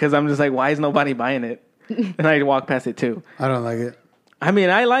want it because I'm just like, why is nobody buying it? And I walk past it too. I don't like it. I mean,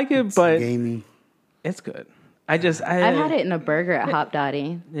 I like it, but Gamey. it's good. I've had it in a burger at Hop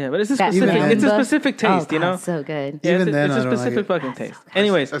Dotty. Yeah, but it's a That specific. then- It's a specific taste, oh, you know. God, so good. Yeah, Even then, it's I a don't like specific it. fucking taste.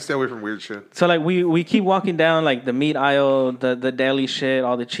 Anyways, I stay away from weird shit. so like we keep walking down like the meat aisle, the deli shit,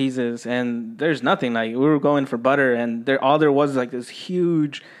 all the cheeses, and there's nothing. Like we were going for butter, and all there was like this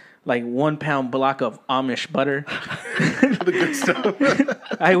huge, like 1 pound block of Amish butter. The good stuff.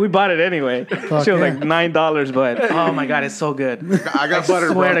 We bought it anyway. She was yeah. like $9, but oh my god, it's so good. I got butter,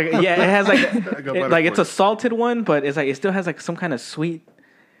 Swear bro. to, yeah, it has like got butter like for it's a you. salted one, but it's like it still has like some kind of sweet.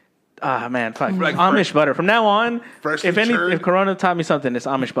 Ah man, fuck Like Amish butter. From now on, freshly if churned? Corona taught me something, it's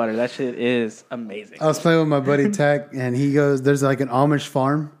Amish butter. That shit is amazing. I was playing with my buddy Tech, and he goes, "There's like an Amish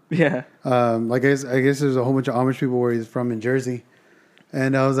farm. Yeah, Like I guess there's a whole bunch of Amish people where he's from in Jersey."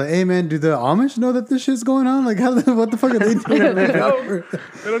 And I was like, "Hey man, do the Amish know that this shit's going on? Like, what the fuck are they doing?" They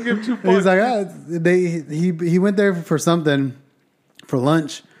don't give two fucks. He's like, he went there for something for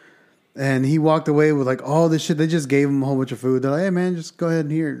lunch, and he walked away with like all this shit. They just gave him a whole bunch of food. They're like, "Hey man, just go ahead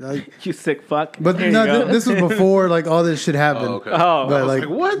and here." Like, you sick fuck. but Here you no, go. this was before like all this shit happened. Oh, okay. Oh, But I was like, like,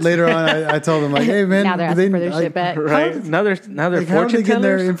 what? later on, I told him like, "Hey man, Now they're do asking for their like, shit back. right. Now they're Like, how are they fortune getting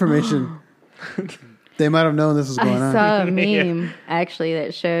their tellers. information?" They might have known this was going I on. saw a meme actually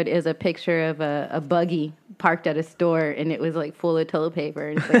that showed is a picture of a buggy parked at a store and it was like full of toilet paper.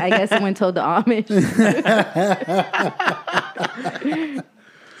 And it's like, I guess someone told the Amish.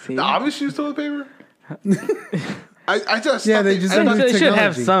 See? The Amish use toilet paper? I just Yeah, thought they just I thought- use They should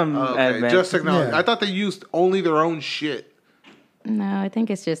have technology. some okay, advance. just technology. Yeah. I thought they used only their own shit. No, I think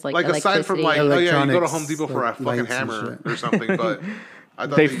it's just like Aside from electricity. like, oh yeah, you go to Electronics, Home Depot for a like fucking lights and hammer shit. or something, but I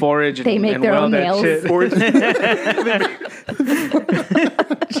thought They forage and, They make and their weld own that nails. shit.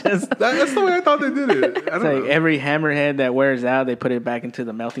 That's the way I thought they did it. I don't It's like know. every hammerhead that wears out, they put it back into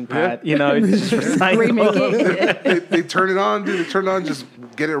the melting pot. You know, it's just Remake recycled. it. They turn it on, dude. They turn it on, just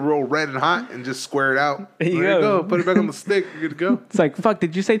get it real red and hot, and just square it out. There you There you go. go. Put it back on the stick. You're good to go. It's like, fuck,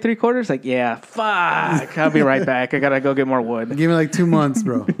 did you say 3/4? Like, yeah, fuck. I'll be right back. I gotta go get more wood. Give me like 2 months,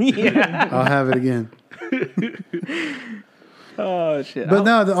 bro. Yeah. I'll have it again. Oh, shit. But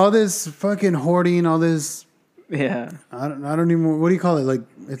no, all this fucking hoarding, all this. Yeah. I don't even. What do you call it? Like,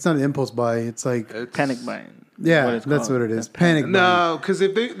 it's not an impulse buy. It's like, It's- Panic buying. yeah, what it's that's called. what it is. Panic buying. No, because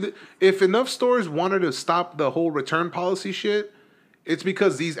if enough stores wanted to stop the whole return policy shit, it's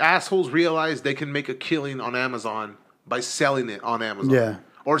because these assholes realize they can make a killing on Amazon by selling it on Amazon. Yeah.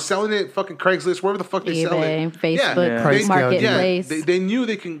 Or selling it fucking Craigslist, wherever the fuck they sell eBay, it. Facebook, Yeah. Price Marketplace. They knew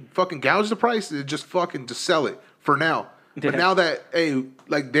they can fucking gouge the price and just sell it for now. But Yeah. now that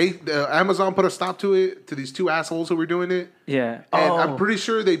Amazon put a stop to it, to these two assholes who were doing it, Yeah. and Oh. I'm pretty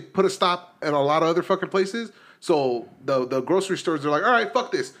sure they put a stop at a lot of other fucking places. So the grocery stores are like, all right,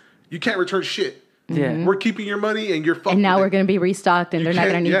 fuck this. You can't return shit. Yeah. We're keeping your money, and you're fucking. And now with we're it. going to be restocked, and they're not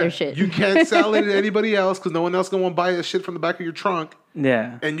going to need their shit. You can't sell it to anybody else because no one else gonna want to buy that shit from the back of your trunk,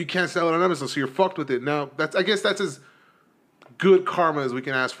 Yeah. and you can't sell it on Amazon, so you're fucked with it. Now, I guess that's as good karma as we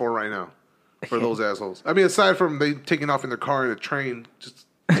can ask for right now for those assholes. I mean, aside from they taking off in their car in a train, just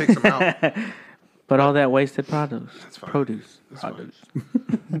takes them out. But all that wasted produce. That's fine. Produce.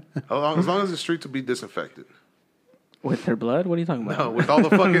 As long as the streets will be disinfected. With their blood? What are you talking about? No, with all the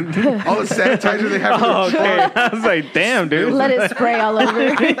fucking all the sanitizer they have. Oh, okay. I was like, damn, dude. Let it spray all over.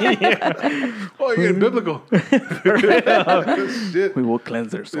 Oh, you're getting biblical. Shit. We will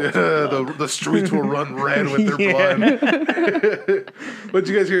cleanse their souls. The streets will run red with their blood. But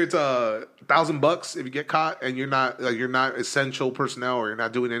you guys hear it's $1,000 if you get caught and you're not essential personnel or you're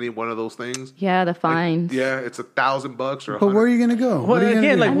not doing any one of those things. Yeah, the fines. Yeah, it's $1,000 or. But where are you gonna go? Well, What are you gonna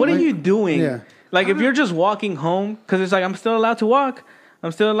again, do? like, what are you doing? Yeah. Like, if you're just walking home, because it's like, I'm still allowed to walk.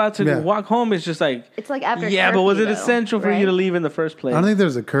 I'm still allowed to Yeah. walk home. It's just like, It's like after yeah, but was it curfew, though, essential for you to right? leave in the first place? I don't think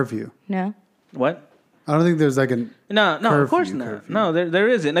there's a curfew. No. What? I don't think there's like a. No, of course Curfew, not. curfew. No, there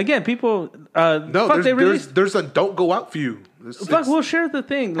isn't. Again, people. No, fuck, they released. there's a don't go out for you. Fuck, we'll share the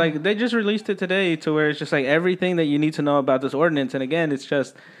thing. Like, they just released it today to where it's just like everything that you need to know about this ordinance. And again, it's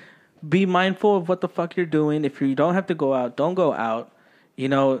just be mindful of what the fuck you're doing. If you don't have to go out, don't go out. You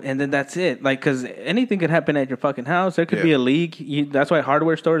know, and then that's it. Like, because anything could happen at your fucking house. There could be a leak. That's why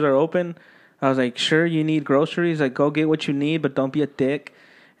hardware stores are open. I was like, sure, you need groceries. Like, go get what you need, but don't be a dick.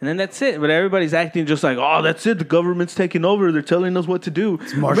 And then that's it. But everybody's acting just like, oh, that's it. The government's taking over. They're telling us what to do.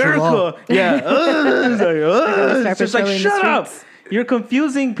 It's martial America. law. Yeah. It's just like, shut up. streets. You're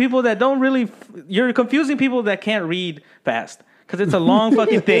confusing people that don't really. You're confusing people that can't read fast. Because it's a long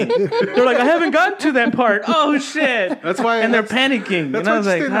fucking thing. They're like, I haven't gotten to that part. Oh, shit. That's why. And they're panicking. That's And I why was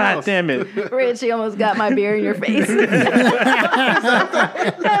I like, stay in the God house." damn it. Rich, you almost got my beer in your face. I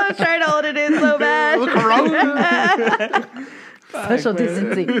was trying to hold it in so bad. Look around. Social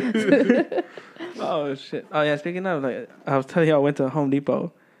distancing. Oh, shit. Oh, yeah. Speaking of, like, I was telling you, I went to Home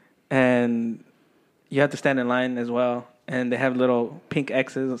Depot. And you have to stand in line as well. And they have little pink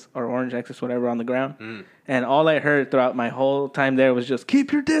X's or orange X's, whatever, on the ground. And all I heard throughout my whole time there was just,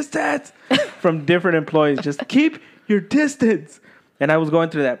 keep your distance, from different employees. Just keep your distance. And I was going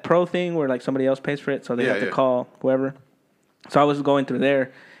through that pro thing where, like, somebody else pays for it, so they have to call whoever. So I was going through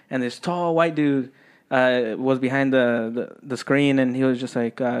there, and this tall white dude was behind the screen, and he was just,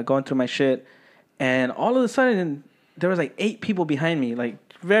 like, going through my shit. And all of a sudden, there was, like, 8 people behind me, like,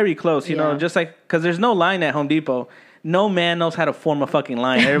 very close, you know, just like, because there's no line at Home Depot. No man knows how to form a fucking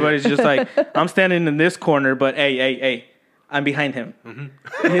line. Everybody's just like, I'm standing in this corner, but hey, I'm behind him. You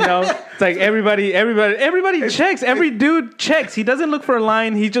know, it's like everybody checks. Every dude checks. He doesn't look for a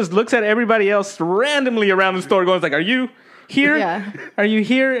line. He just looks at everybody else randomly around the store, going like, "Are you here? Yeah. Are you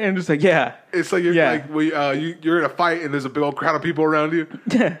here?" And just like, yeah. It's like you're you're in a fight and there's a big old crowd of people around you.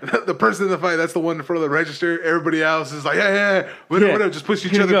 Yeah. The person in the fight, that's the one in front of the register. Everybody else is like, yeah, whatever, just push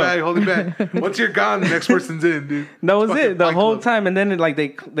each Here you other go. back, hold it back. Once you're gone, the next person's in, dude. That was Fucking it the Fight whole Club. time. And then like they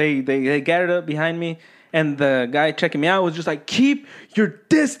gathered up behind me, and the guy checking me out was just like, keep your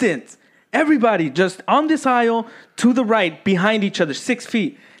distance. Everybody just on this aisle to the right, behind each other, 6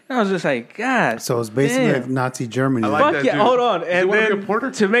 feet. And I was just like, God. So it's basically damn. like Nazi Germany. I like Fuck that yeah, dude. hold on. Does he And wanna be then a porter?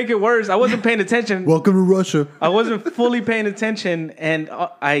 to make it worse, I wasn't paying attention. Welcome to Russia. I wasn't fully paying attention, and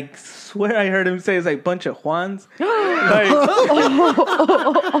I swear I heard him say it's like bunch of Juans. Like,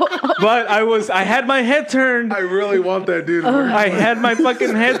 but I had my head turned. I really want that dude. I had my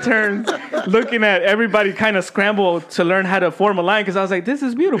fucking head turned, looking at everybody kind of scramble to learn how to form a line, because I was like, "This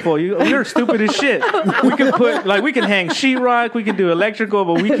is beautiful. You're stupid as shit. We can hang sheetrock, we can do electrical,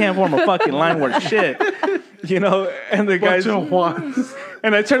 but we can't form a fucking line worth shit." You know, and the Bunch guys, of Juans.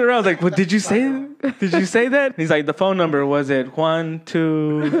 and I turned around, I was like, "What did you say? Did you say that?" And he's like, "The phone number was it 1,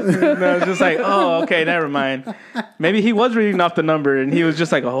 2?" And I was just like, "Oh, okay, never mind." Maybe he was reading off the number, and he was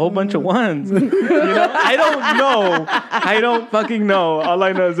just like a whole bunch of ones. You know, I don't know. I don't fucking know. All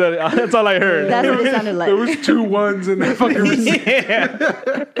I know is that's all I heard. That's what it sounded like. There was 2 ones in that fucking receipt.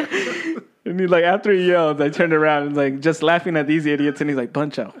 Yeah. And he like, after he yelled, I turned around and like just laughing at these idiots, and he's like,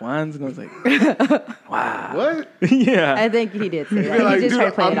 bunch of Juans, and I was like, wow. What? Yeah. I think he did say that. You're like, he just tried to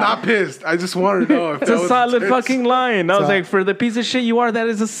dude, play I'm it not off. pissed. I just want to know if It's that a was solid intense. fucking line. I was So- like, for the piece of shit you are, that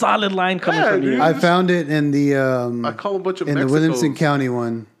is a solid line coming Yeah, from you. dude. I found it in the I call a bunch of in the Mexicos. Williamson County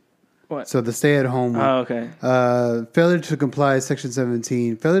one. What? So the stay-at-home one. Oh, okay. Failure to comply, Section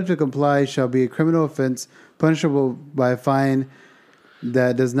 17. Failure to comply shall be a criminal offense punishable by a fine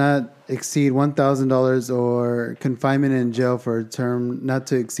that does not exceed $1,000 or confinement in jail for a term not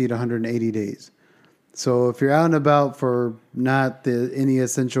to exceed 180 days. So if you're out and about for not any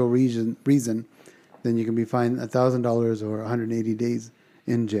essential reason, then you can be fined $1,000 or 180 days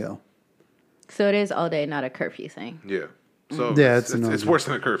in jail. So it is all day, not a curfew thing. Yeah. So Yeah, it's worse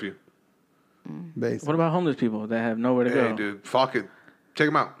than a curfew. Basically. What about homeless people that have nowhere to go? Hey, dude, fuck it. Take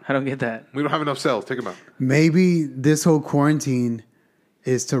them out. I don't get that. We don't have enough cells. Take them out. Maybe this whole quarantine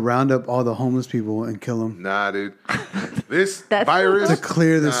is to round up all the homeless people and kill them. Nah, dude. This That's virus. To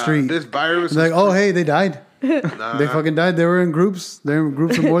clear the street. This virus. Like, oh, hey, they died. Nah, They fucking died. They were in groups. They're in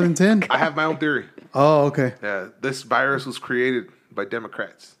groups of more than 10. I have my own theory. Oh, okay. Yeah, this virus was created by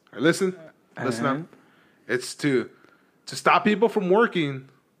Democrats. Right, listen up. It's to stop people from working,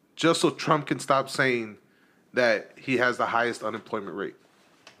 just so Trump can stop saying that he has the highest unemployment rate.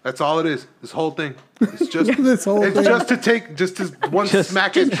 That's all it is. This whole thing. It's just This whole it's thing. just to take one smack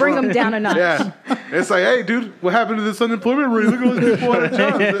at Just bring Trump. them down a notch. Yeah, it's like, hey, dude, what happened to this unemployment rate? Look at all these people out of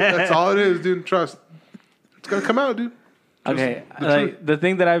jobs. That's all it is, dude. Trust. It's gonna come out, dude. Okay, the like the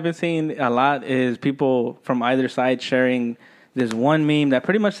thing that I've been seeing a lot is people from either side sharing this one meme that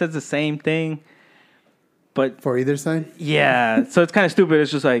pretty much says the same thing, but For either side? yeah, so it's kind of stupid. It's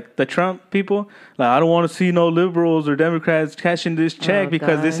just like the Trump people, like I don't want to see no liberals or Democrats cashing this check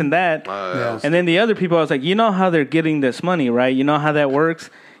because God. this and that. Yeah. And then the other people, I was like, you know how they're getting this money, right? You know how that works.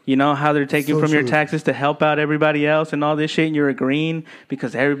 You know how they're taking from your Socialism. taxes to help out everybody else and all this shit, and you're agreeing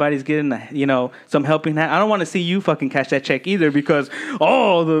because everybody's getting, some helping hand. I don't want to see you fucking cash that check either because,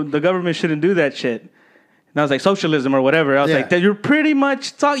 the government shouldn't do that shit. And I was like, socialism or whatever. I was Yeah. like, you're pretty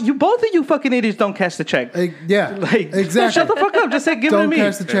much, both of you fucking idiots don't cash the check. Yeah, Like, exactly. shut the fuck up. Just say, give it to Don't me.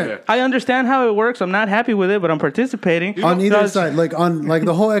 cash the check. I understand how it works. I'm not happy with it, but I'm participating. On So I either was- side, like on like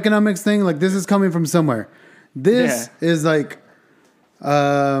the whole economics thing, like this is coming from somewhere. This is like,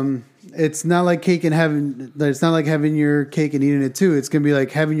 it's not like cake and having. It's not like having your cake and eating it too. It's gonna be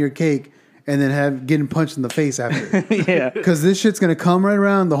like having your cake and then getting punched in the face after. Yeah. Because this shit's gonna come right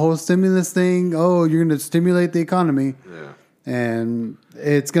around the whole stimulus thing. Oh, you're gonna stimulate the economy, and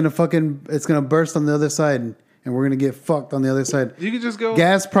it's gonna burst on the other side, and we're gonna get fucked on the other side. You can just go.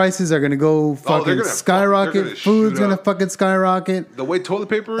 Gas prices are gonna go fucking gonna skyrocket. they're gonna Food's shoot gonna up. fucking skyrocket. The way toilet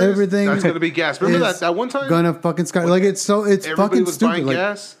paper is, Everything that's going to be gas. Remember is that one time? Gonna fucking sky like it's Everybody fucking was stupid. buying Like,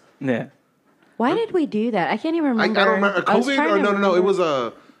 gas. Yeah. Why did we do that? I can't even I remember. don't remember. I was COVID trying or to no. It remember. was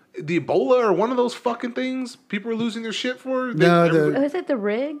the Ebola or one of those fucking things people were losing their shit for. No, Was it the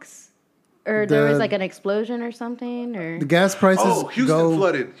rigs? Or there was The- like an explosion or something? Or the gas prices Houston go.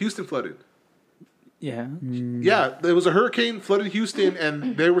 flooded. Houston flooded. Yeah. Yeah, there was a hurricane flooded Houston,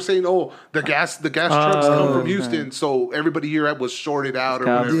 and they were saying, "Oh, the gas trucks come from Houston, so everybody here was shorted out or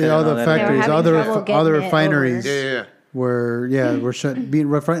Scott. whatever." Yeah, all All the that. factories, They were all the having trouble all the getting it refineries Yeah, were shut.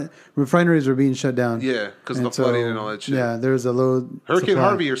 Refineries were being shut down. yeah, because of And the flooding and all that shit. Yeah, there was a low Hurricane supply.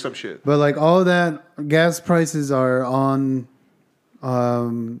 Harvey or some shit. But like all that gas prices are on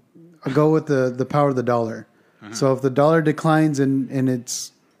go with the power of the dollar. Mm-hmm. So if the dollar declines in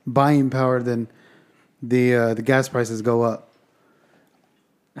its buying power, then the gas prices go up.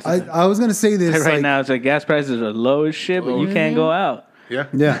 I was gonna say this Right like, now, it's like gas prices are low as shit, but you can't go out. Yeah,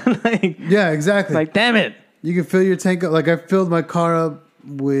 Yeah, like, yeah, exactly. like, damn it. You can fill your tank up. Like I filled my car up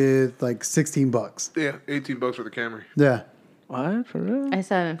with like $16. yeah, $18 for the Camry. Yeah. What? For real? I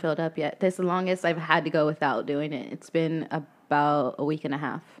still haven't filled up yet. That's the longest I've had to go without doing it. It's been about a week and a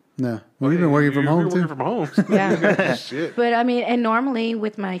half. No. Well, you've been working from home Working too. from home. Yeah. Shit. But I mean, and normally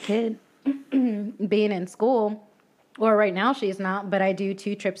with my kid being in school, or right now she's not, but I do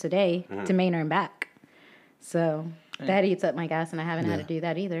 2 trips a day to Maine and back. So that eats up my gas, and I haven't had to do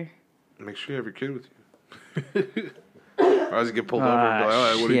that either. Make sure you have your kid with you. Or else you get pulled over and be like, "Oh, what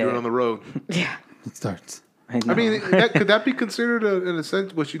are you shit. doing on the road?" Yeah. It starts. I mean, could that be considered in a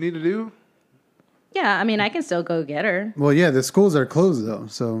sense what you need to do? Yeah, I mean, I can still go get her. Well, yeah, the schools are closed though.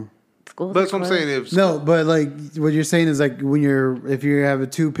 So Schools That's are what I'm closed. saying. If no, but like what you're saying is like if you have a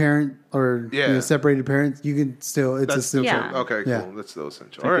 2-parent or Yeah. separated parents, you can still it's that's still Yeah. okay, cool. Yeah. That's still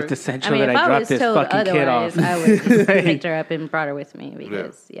essential. Like, All right. it's I essential mean, that if I I drop was this told fucking kid off. otherwise, I would have picked her up and brought her with me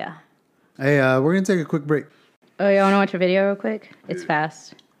because, yeah. Hey, we're gonna take a quick break. Oh, you want to watch a video real quick? It's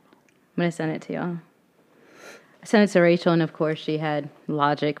fast. I'm going to send it to y'all. I sent it to Rachel, and of course, she had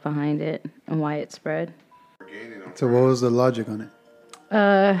logic behind it and why it spread. So what was the logic on it?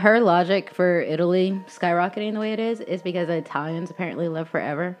 Her logic for Italy skyrocketing the way it is because the Italians apparently live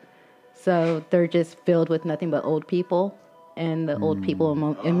forever. So they're just filled with nothing but old people, and the old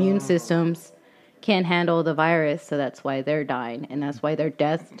people immune systems can't handle the virus, so that's why they're dying, and that's why their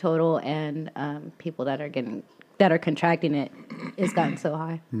death total and people that are contracting it is gotten so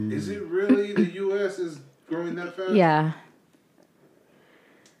high. Is it really the U.S. is growing that fast? Yeah.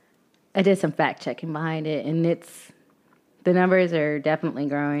 I did some fact checking behind it, and the numbers are definitely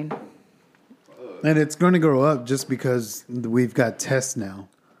growing. And it's going to grow up just because we've got tests now.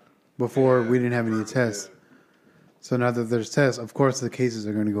 Before, we didn't have any tests. So now that there's tests, of course the cases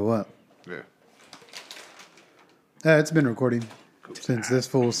are going to go up. Yeah. It's been recording since this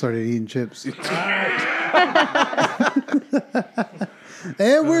fool started eating chips.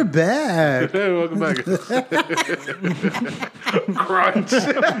 And we're back. Hey, welcome back. Crunch.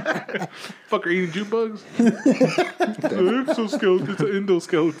 Fucker eating June bugs. Exoskeletons,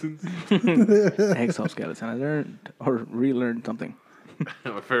 endoskeletons. Exoskeleton. I learned or relearned something.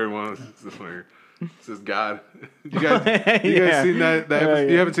 My favorite one is this one here. It says God. You guys seen that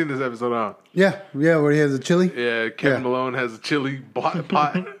episode? You haven't seen this episode, huh? Yeah, where he has a chili. Yeah, Kevin Malone has a chili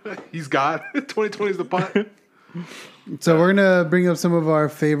pot. He's God. 2020 is the pot. So we're gonna bring up some of our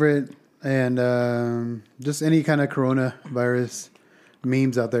favorite and just any kind of coronavirus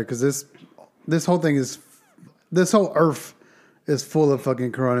memes out there, because this whole earth is full of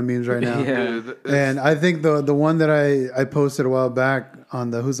fucking corona memes right now. Yeah. And I think the one that I posted a while back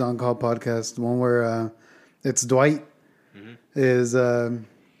on the Who's On Call podcast, the one where it's Dwight is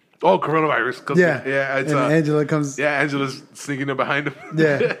coronavirus. yeah. It's and Angela comes. Yeah, Angela's sneaking up behind him.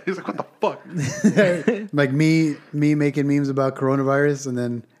 Yeah. He's like, what the fuck? Like me making memes about coronavirus, and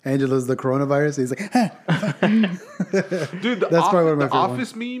then Angela's the coronavirus. He's like, dude, that's probably one of my favorite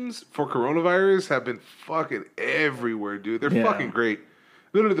Office memes for coronavirus have been fucking everywhere, dude. They're fucking great.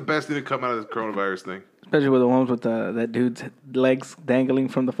 Literally the best thing to come out of this coronavirus thing. Especially with the ones with that dude's legs dangling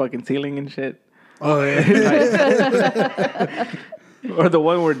from the fucking ceiling and shit. Oh yeah. Or the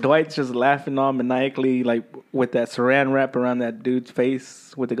one where Dwight's just laughing all maniacally, like with that saran wrap around that dude's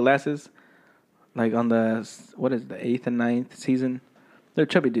face with the glasses. Like on the, what is it, the 8th and 9th season? They're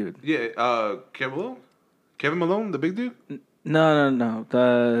chubby dude. Yeah, Kevin Malone? Kevin Malone, the big dude? No.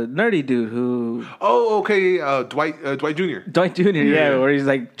 The nerdy dude who... Oh, okay. Dwight Jr. Dwight Jr., yeah, where he's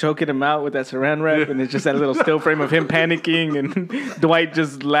like choking him out with that saran wrap, and it's just that little still frame of him panicking, and Dwight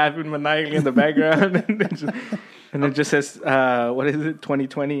just laughing maniacally in the background. And it just says, what is it,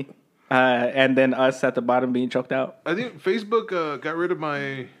 2020? And then us at the bottom being choked out. I think Facebook got rid of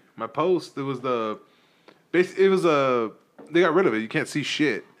my post. They got rid of it. You can't see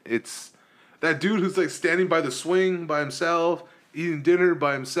shit. It's that dude who's like standing by the swing by himself, eating dinner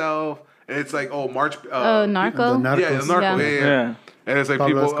by himself, and it's like, Narco? Yeah, the Narco. Yeah. And it's like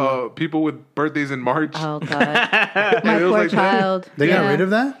Pablo people with birthdays in March. Oh, God. My poor child. They got rid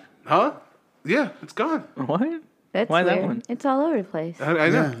of that? Huh? Yeah, it's gone. What? That's Why weird. that one? It's all over the place. I know.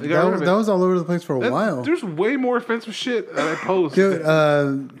 Yeah, They got rid of it. that was all over the place for a while. There's way more offensive shit that I post.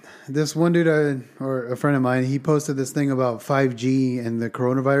 Dude, this one dude, or a friend of mine, he posted this thing about 5G and the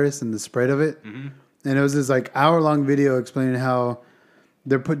coronavirus and the spread of it. Mm-hmm. And it was this like hour-long video explaining how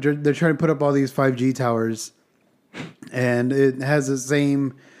they're trying to put up all these 5G towers, and it has the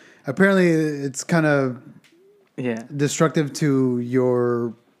same. Apparently, it's kind of destructive to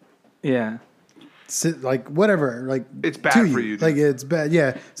your like whatever, like it's bad to for you. Dude. Like it's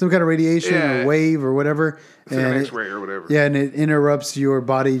bad, some kind of radiation or wave or whatever. It's like an X-ray or whatever. Yeah, and it interrupts your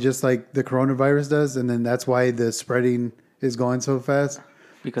body just like the coronavirus does, and then that's why the spreading is going so fast.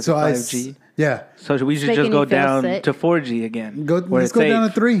 Because of 5G? So we should just go down to 4G again. Let's go down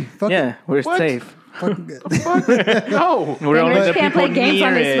to 3. Fuck it. Where it's safe. Fuck? No. We're only the can't people play games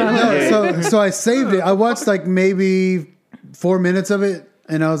on near this it. phone. No, so I saved it. I watched like maybe 4 minutes of it,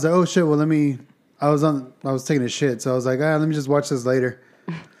 and I was like, oh shit, well I was taking a shit, so I was like, let me just watch this later.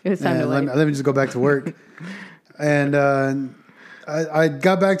 It was time to wait. Let me just go back to work. And I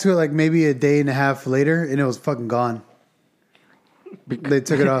got back to it like maybe a day and a half later, and it was fucking gone. They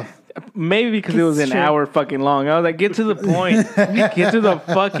took it off. Maybe because it was an hour fucking long. I was like, get to the point. Get to the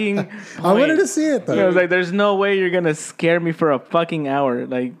fucking point. I wanted to see it though. I was like, there's no way you're going to scare me for a fucking hour.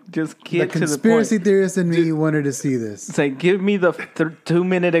 Like, just get to the point. The conspiracy theorist in me wanted to see this. It's like, give me the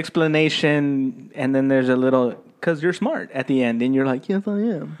 2-minute explanation, and then there's a little, because you're smart at the end, and you're like, yes, I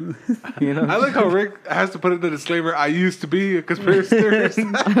am. You know? I like how Rick has to put in the disclaimer, I used to be a conspiracy theorist.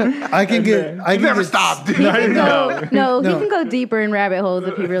 I never stopped. He can go deeper in rabbit holes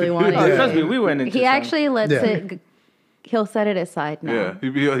if he really wanted. Oh, trust me, we went into He actually lets it. He'll set it aside now.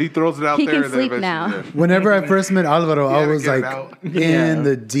 Yeah, he throws it out He there. can sleep now. Whenever I first met Alvaro, I was get it like out. in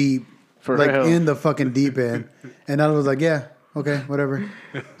the deep, For like real. in the fucking deep end, and Alvaro was like, yeah, okay, whatever.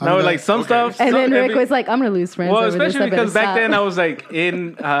 No, like some stuff. And then Rick was like, I'm going to lose friends Well, over this. especially I better because back stop. then I was like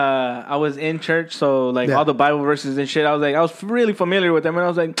I was in church, so like all the Bible verses and shit, I was really familiar with them, and I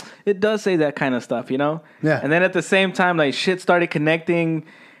was like, it does say that kind of stuff, you know? Yeah. And then at the same time, like shit started connecting,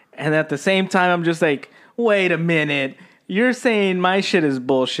 and at the same time, I'm just like, wait a minute, you're saying my shit is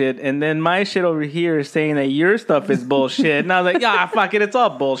bullshit, and then my shit over here is saying that your stuff is bullshit. And I was like, yeah, fuck it, it's all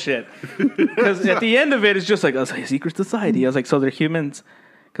bullshit. Because at the end of it, it's just like, I was like, secret society. I was like, so they're humans,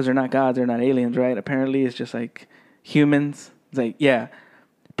 because they're not gods, they're not aliens, right? Apparently, it's just like humans. It's like, yeah.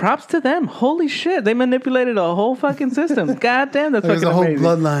 Props to them. Holy shit, they manipulated a whole fucking system. God damn, that's There's fucking a whole amazing.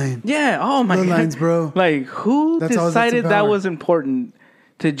 bloodline. Yeah. Oh my Bloodlines, god, bro. Like, who That's all that's decided in that power. was important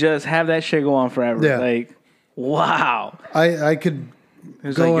to just have that shit go on forever? Yeah. Like, wow. I could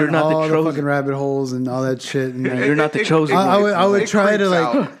It's go like, you're in not all the the chosen. fucking rabbit holes and all that shit. And You're not the chosen one. I would It try to creeps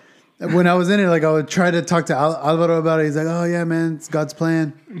like out. when I was in it, like I would try to talk to Alvaro about it. He's like, "Oh yeah, man, it's God's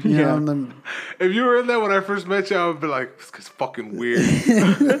plan." You know, and then, If you were in there when I first met you, I would be like, this guy's fucking weird.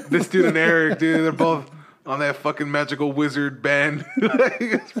 This dude and Eric, dude, they're both on that fucking magical wizard band.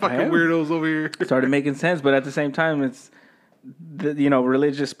 It's fucking am. weirdos over here. Started making sense, but at the same time, it's the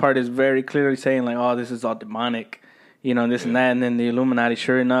religious part is very clearly saying like, oh, this is all demonic, and this and that, and then the Illuminati,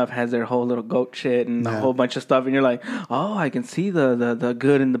 sure enough, has their whole little goat shit and a whole bunch of stuff, and you're like, oh, I can see the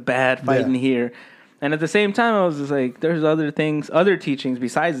good and the bad fighting here, and at the same time, I was just like, there's other teachings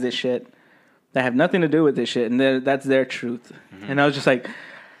besides this shit that have nothing to do with this shit, and that's their truth, and I was just like,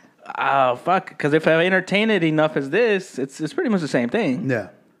 oh fuck, because if I entertain it enough as this, it's pretty much the same thing. yeah.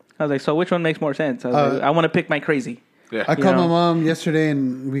 I was like, so which one makes more sense? I was like, I want to pick my crazy. Yeah. I called know? my mom yesterday,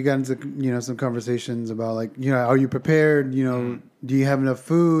 and we got into some conversations about like, are you prepared? Do you have enough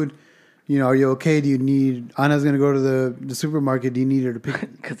food? Are you okay? Do you need Anna's gonna go to the supermarket? Do you need her to pick?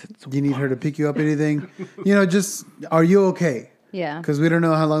 Do you need her to pick you up anything? Just are you okay? Yeah. Because we don't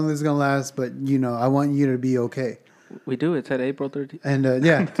know how long this is gonna last, but I want you to be okay. We do. It's at April 13th. And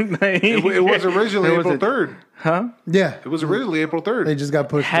yeah, It was originally It was April a- 3rd. Huh? yeah, It was originally April 3rd. they just got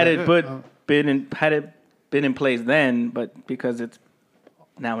pushed. Had back. it been in place then, but because it's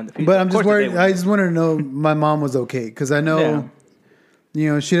now in the future. But I'm Of just course worried. they would. I just wanted to know my mom was okay because I know,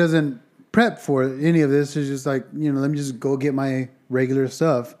 she doesn't prep for any of this. She's just like, let me just go get my regular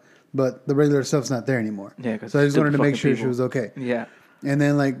stuff. But the regular stuff's not there anymore. Yeah, 'cause so I just wanted to stupid make sure fucking she people. was okay. Yeah. And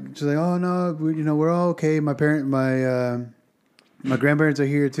then she's like, oh no, we're all okay. My grandparents are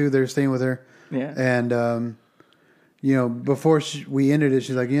here too. They're staying with her. Yeah. And before we ended it,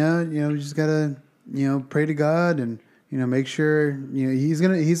 she's like, we just gotta pray to God and make sure he's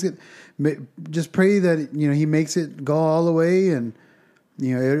gonna just pray that he makes it go all the way and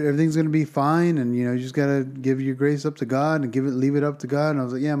everything's gonna be fine and you just gotta give your grace up to God and leave it up to God. And I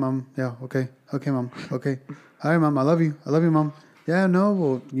was like, yeah, Mom, yeah, okay, Mom, okay, all right, Mom, I love you, Mom. Yeah, no,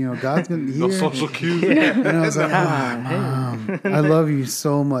 well, God's gonna hear. No social cues. And I was like, Mom, I love you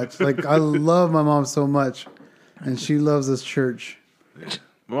so much. Like, I love my mom so much, and she loves this church.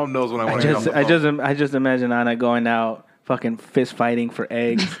 My mom knows when I want to hang up I just imagine Anna going out fucking fist fighting for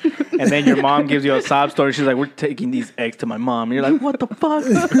eggs, and then your mom gives you a sob story. She's like, "We're taking these eggs to my mom." And you're like, "What the fuck?"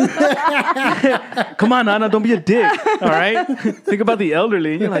 Come on, Anna, don't be a dick. All right, think about the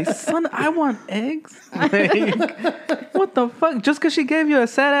elderly. And you're like, "Son, I want eggs." Like, what the fuck? Just because she gave you a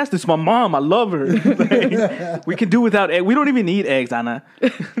sad ass, this is my mom. I love her. Like, we can do without eggs. We don't even need eggs, Anna.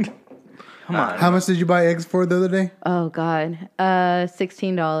 Come on. How much did you buy eggs for the other day? Oh God,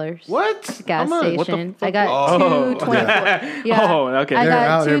 $16. What? Gas How much? station. What the I got Oh. 2 24. Yeah. Oh, okay. I They're got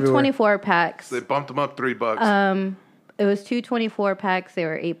out two everywhere. 24 packs. They bumped them up $3. It was 2 24 packs. They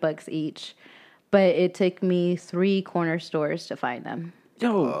were $8 each, but it took me 3 corner stores to find them.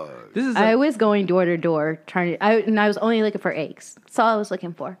 Yo, this is. I was going door to door trying to, and I was only looking for eggs. That's all I was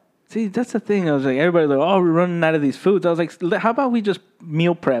looking for. See, that's the thing. I was like, everybody's like, oh, we're running out of these foods. I was like, how about we just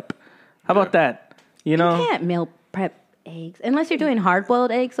meal prep? How about that? You know? You can't meal prep eggs unless you're doing hard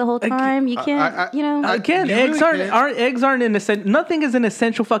boiled eggs the whole time. You can't, Again, You eggs really aren't an essential. Nothing is an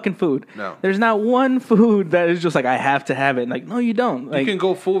essential fucking food. No. There's not one food that is just like I have to have it. Like, no, you don't. Like, You can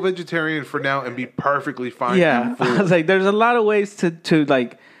go full vegetarian for now and be perfectly fine. yeah. eating I food. was like, there's a lot of ways to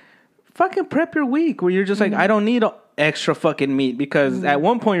like fucking prep your week where you're just like, I don't need extra fucking meat because at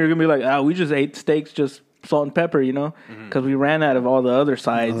one point you're gonna be like, oh, we just ate steaks, just salt and pepper, because we ran out of all the other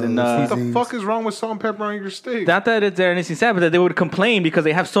sides and. What the fuck is wrong with salt and pepper on your steak? Not that it's there anything sad, but that they would complain because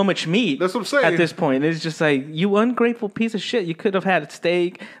they have so much meat. That's what I'm saying. At this point, it's just like, you ungrateful piece of shit. You could have had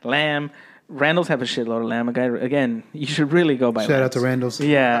steak, lamb. Randall's have a shitload of lamb. Again, you should really go buy. Shout out to Randall's.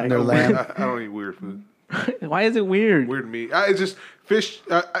 Yeah. Their lamb. I don't eat weird food. Why is it weird? Weird meat. It's just fish.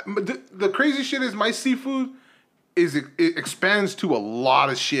 The crazy shit is my seafood it expands to a lot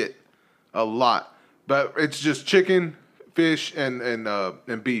of shit, a lot. But it's just chicken, fish, and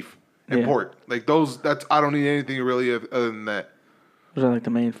beef and Yeah. pork. Like those. I don't need anything really other than that. Those are like the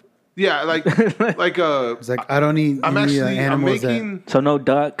main. Yeah, like It's like I don't eat I'm any actually I'm animals making. So no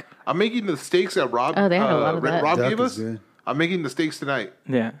duck. I'm making the steaks that Rob. Oh, they had a lot of that. Rob Duck gave is us. good. I'm making the steaks tonight.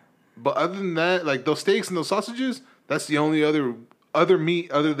 Yeah. But other than that, like those steaks and those sausages, that's the only other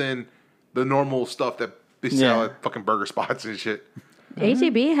meat other than the normal stuff that they sell Yeah. at fucking burger spots and shit.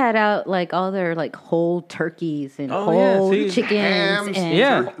 HEB had out like all their like whole turkeys and Oh, yeah, whole see? chickens Hams, and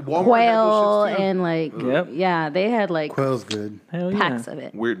Yeah. Walmart quail had those shits too. and like Yep. yeah, they had like Quail's good. Hell yeah. packs of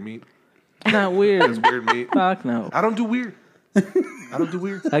it. Weird meat. Not weird. It's weird meat. Fuck no. I don't do weird. I don't do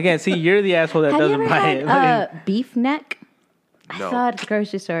weird. Again, see, you're the asshole that Have you doesn't ever buy had it. beef neck? No. I saw it at the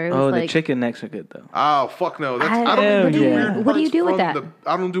grocery store. It was Oh, like the chicken necks are good though. Oh fuck no! That's, I- I don't even Hell do yeah. weird. What do you parts do with from that?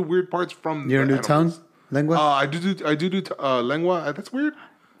 I don't do weird parts from. You don't the do tongue? animals. Lengua? I do lengua. That's weird.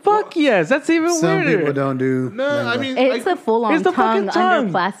 Fuck yes, that's even Some weirder. people don't do. No, I lengua. mean it's a full on It's the tongue fucking under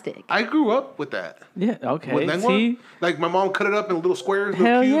tongue. plastic. I grew up with that. Yeah. Okay. With lengua, See. like my mom cut it up in little squares. Hell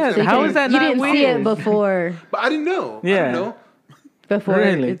little cubes, yeah, and how I is that you not didn't see weird? it before. But I didn't know. I Yeah. didn't know. Before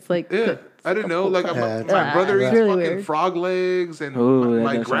Really? it's like Yeah, I didn't know. Like Yeah, my brother it's eats really fucking weird. frog legs, and Ooh, that my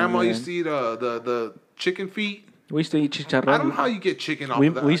does sound grandma weird. used to eat the chicken feet. We used to eat I don't know chicharrón. how you get chicken off We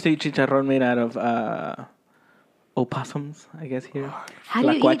of that. used to eat chicharrón made out of opossums, I guess here. how do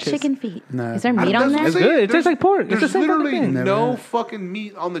you eat Tlacuaches. chicken feet? No. Is there meat on there? It's good. It tastes like pork. It's There's the same fucking literally thing. Never no had it. fucking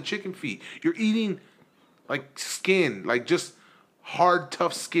meat on the chicken feet. You're eating like skin, like just hard,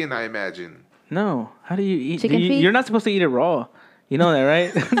 tough skin. I imagine. No. How do you eat? Chicken feet? You're not supposed to eat it raw. You know that,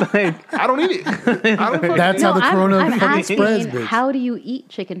 right? Like, I don't eat it. I don't fucking That's eat how it. the corona I'm fucking asking, spreads, bitch. how do you eat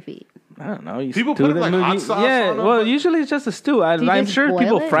chicken feet? I don't know. You People stew put it them, like hot you- sauce Yeah. on 'em, Well, but- usually it's just a stew. you I'm just sure boil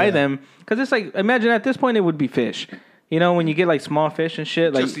people it? fry Yeah. them because it's like imagine at this point it would be fish. You know, when you get like small fish and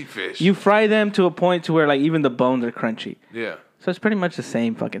shit, like Just eat fish. you fry them to a point to where like even the bones are crunchy. Yeah. So it's pretty much the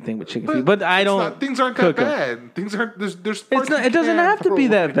same fucking thing with chicken feet. But I it's don't. not- things aren't that cook 'em. bad. Things aren't. There's. It's parts not. you It doesn't can have to be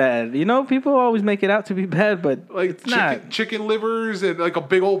throw that away. bad. You know, people always make it out to be bad, but Like it's not. chicken livers and like a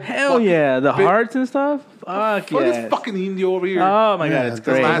big old. Hell fucking yeah, the big- hearts and stuff. Fuck Look at yeah. this fucking Indio over here. Oh my god, Yeah, it's it's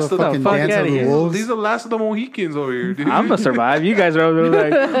great. the last Get of the the fucking fuck Dance out of of the here. Wolves. These are the last of the Mohicans over here, dude. I'm gonna survive. You guys are over there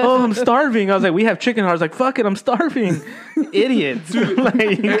like, oh, I'm starving. I was like, we have chicken hearts. Like, fuck it, I'm starving. Idiots.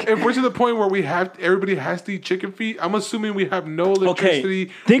 Like, If we're to the point where everybody has to eat chicken feet, I'm assuming we have no electricity.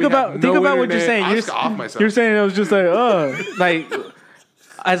 okay. Think we about have think no about what you're internet. saying. I You're, just got off myself. you're saying it was just like, oh, like.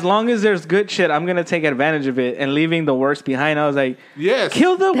 As long as there's good shit, I'm gonna take advantage of it and leaving the worst behind. I was like, Yes.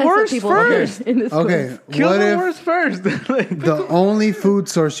 kill the That's what worst people first. in this Okay, place. Kill what the if worst first. Like, the only food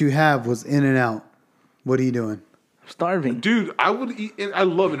source you have was In and Out? What are you doing? starving. Dude, I would eat. I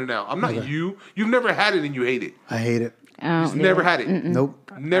love In-N-Out. I'm not you. You've never had it and you hate it. I hate it. I don't Never get had it.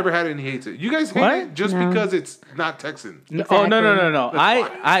 Nope. Never had it and he hates it. You guys hate What? it just No. because it's not Texan. No, oh no no no no! That's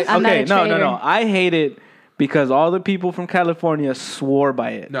I I'm not okay a no no traitor. no! I hate it because all the people from California swore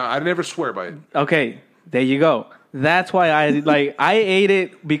by it. No, I never swear by it. Okay, there you go. That's why I like I ate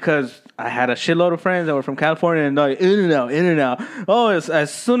it because I had a shitload of friends that were from California and they're like In and Out, In and Out. Oh,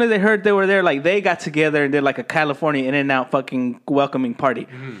 as soon as they heard they were there, like they got together and did like a California In and Out fucking welcoming party,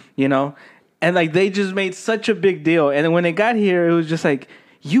 you know, and like they just made such a big deal. And then when they got here, it was just like,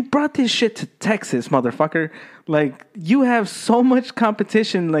 you brought this shit to Texas, motherfucker. Like, you have so much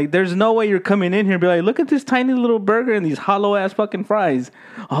competition. Like, there's no way you're coming in here and be like, look at this tiny little burger and these hollow-ass fucking fries.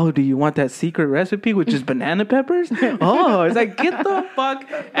 Oh, do you want that secret recipe, which is banana peppers? Oh, it's like, get the fuck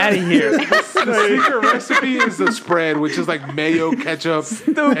out of here. The secret recipe is the spread, which is like mayo, ketchup,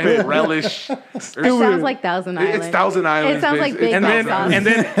 and relish. it sounds like Thousand Island. It's Thousand Island. It sounds like Big And Mac then, sauce. and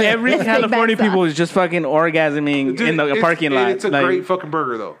then every It's Big Mac California sauce. people is just fucking orgasming in the parking lot. It's a Like, great fucking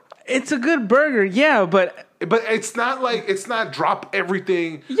burger, though. it's a good burger, yeah, but But it's not drop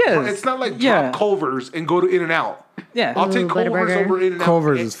everything. Yes. It's not like Yeah. drop Culver's and go to In-N-Out. yeah. I'll take Ooh, Culver's Whataburger. over In-N-Out.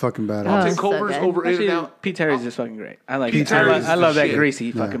 Culver's is fucking bad. Oh, I'll take so Culver's good. over Actually, In-N-Out. Pete Terry's is fucking great. I like Pete it. I Terry's love, I love is the that shit.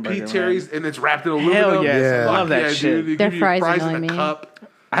 greasy fucking burger. Pete man. Terry's, and it's wrapped in aluminum. Hell yes. Yeah. I love that shit. Dude, they Their give you fries fries annoy in me. a cup.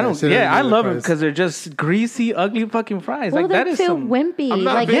 I don't. Yeah, shit, Yeah, I I do love the them fries. because they're just greasy, ugly fucking fries. well, Like they're that is too some. wimpy. I'm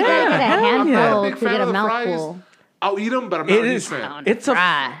not Like big- you gotta get a Yeah, hell handful yeah. I'm not a big to fan get of a the fries. mouthful. I'll eat them, but I'm not It a huge is. fan. It's a.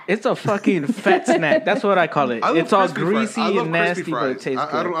 Fry. It's a fucking fat snack. That's what I call it. I love It's all crispy fries. greasy I love and crispy nasty, but it fries. tastes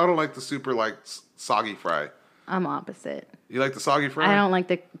I good. don't like the super like soggy fry. I'm opposite. You like the soggy fry? I don't like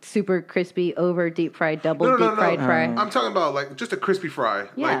the super crispy, over deep fried, double No, no, deep no, fried no. fry. I'm talking about like just a crispy fry.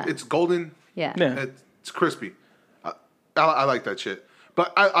 Yeah. Like it's golden. Yeah. Yeah. It's crispy. I like that shit.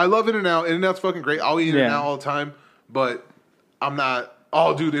 But I love In-N-Out. In-N-Out's fucking great. I'll eat Yeah. In-N-Out all the time. But I'm not,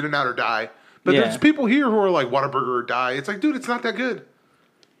 oh, dude, In-N-Out or die. But Yeah. there's people here who are like, Whataburger or die. It's like, dude, it's not that good.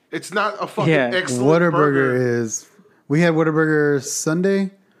 It's not a fucking Yeah. excellent Whataburger burger. is. We had Whataburger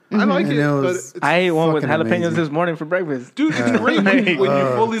Sunday. I like And it, it but was- it's, I ate one with fucking jalapenos amazing. this morning for breakfast. dude, it's great when you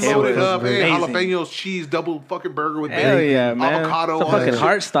fully it load it was up. Hey, amazing. jalapenos, cheese, double fucking burger with Hell bacon, yeah, man. avocado. It's a all that fucking shit.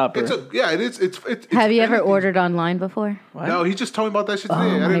 heart stopper. It is. It's Have you ever anything. ordered online before? What? No, he just told me about that shit today. Oh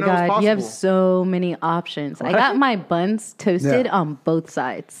I my didn't know it was god, possible. you have so many options. I got my buns toasted Yeah. on both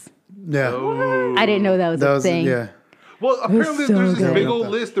sides. Yeah. I didn't know that was a thing. yeah. Well, apparently so there's this good. big old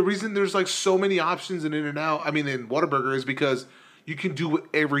list. The reason there's like so many options in In-N-Out, I mean in Whataburger, is because you can do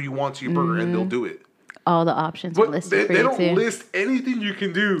whatever you want to your burger and they'll do it. All the options are But listed for they you don't too. list anything you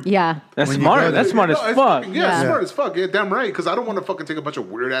can do. Yeah. That's When you smart. go That's there- smart as No, it's fuck. fucking- Yeah. it's smart as fuck. Yeah, damn right. Because I don't want to fucking take a bunch of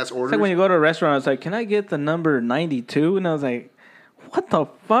weird ass orders. It's like when you go to a restaurant, it's like, can I get the number 92? And I was like, what the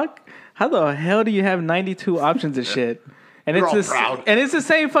fuck? How the hell do you have 92 options of shit? And You're it's all just, proud. and it's the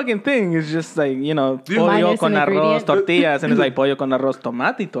same fucking thing. It's just like, you know, pollo Minus con an arroz ingredient. tortillas, and it's like pollo con arroz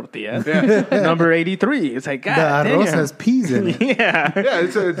tomate tortillas. Number 83. It's like, The God arroz damn. has peas in it. Yeah. Yeah,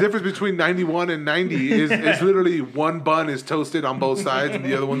 it's a difference between 91 and 90 is literally one bun is toasted on both sides and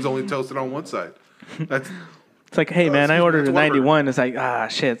the other one's only toasted on one side. That's It's like, hey man, I excuse me, ordered a it's Whataburger. 91. It's like, ah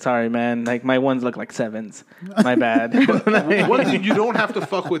shit, sorry man. Like my ones look like 7s. My bad. one thing you don't have to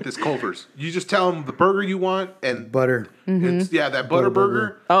fuck with is Culver's. You just tell them the burger you want and Butter. it's that butter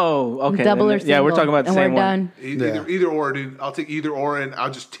burger. Oh, okay. Double or Then- single. yeah, we're talking about the and same we're one. done. Either or, dude. I'll take either or and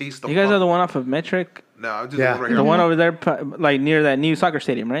I'll just taste the You guys fuck. are the one off of Metric, No, I'm just Yeah. the one right here. the one over there, like near that new soccer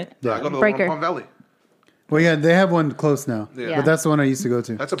stadium, right? I go to the one Breaker. in Palm Valley. Well, yeah, they have one close now. Yeah. But that's the one I used to go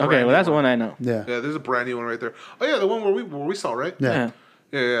to. That's a brand Okay, well new that's the one I know. Yeah. Yeah, there's a brand new one right there. Oh yeah, the one where we saw, right? Yeah.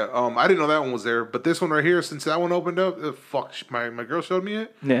 Yeah. Yeah. I didn't know that one was there, but this one right here, since that one opened up, my girl showed me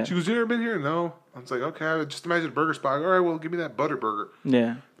it. Yeah. She goes, "You ever been here?" No. I was like, "Okay." I just imagine a burger spot. All right, well, give me that butter burger,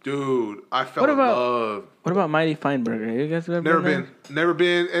 Yeah. dude. I fell What in about- love. What about Mighty Fine Burger? You guys ever Never been? never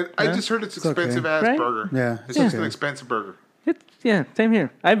been, and I just heard it's okay. expensive ass Right? burger. Yeah, it's it's just okay. an expensive burger. Yeah, same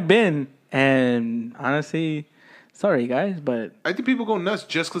here. I've been, and honestly, sorry guys, but I think people go nuts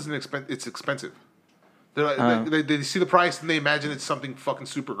just because it's expensive. They're like, they see the price and they imagine it's something fucking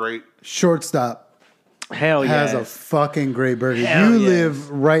super great. Shortstop hell has yeah. a fucking great burger. Hell you yes. live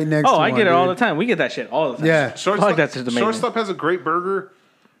right next to Oh, one. I get it all the dude. time. We get that shit all the time. Yeah. Fuck, that's just amazing. Shortstop has a great burger.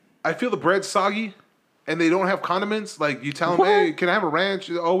 I feel the bread's soggy, and they don't have condiments. Like you tell them, What? "Hey, can I have a ranch?"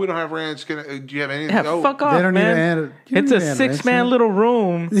 Oh, we don't have ranch. Do you have anything? Yeah, Oh, fuck off, They don't man. even add it. You It's don't a even add 6-man ranch. little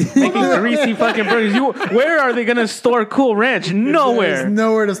room making greasy fucking burgers. Where are they gonna store Cool Ranch? There's Nowhere.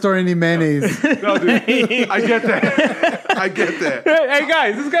 nowhere to store any mayonnaise. No, dude, I get that. I get that. Hey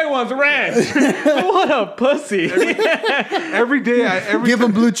guys, this guy wants ranch. What a pussy. Every day, Give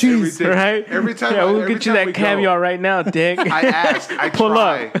them blue cheese. Every, day, Right? every time. Yeah, we'll every get you time that we go, caviar right now, dick. I ask. I Pull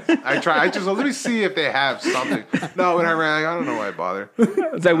try. up. I try. I just let me see if they have something. No, when I ran, I don't know why I bother.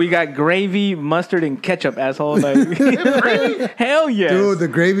 It's like we got gravy, mustard, and ketchup, asshole. Like, hell yes. Dude, the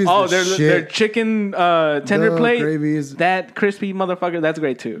gravy's Oh, the their shit. chicken tender The plate. gravy is- That crispy motherfucker. That's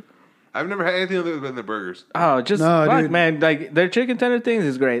great too. I've never had anything other than the burgers. Oh, just No, fuck, dude. man. Like their chicken tender things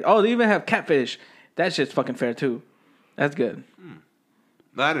is great. Oh, they even have catfish. That shit's fucking fair too. That's good.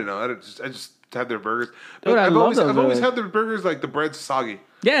 No, I don't know. I just had their burgers. Dude, I I've love always, those I've always burgers. had their burgers like the bread's soggy.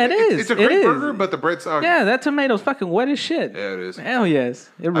 Yeah, it is. It's a It great is. burger, but the bread's soggy. Yeah, that tomato's fucking wet as shit. Yeah, it is. Hell yes.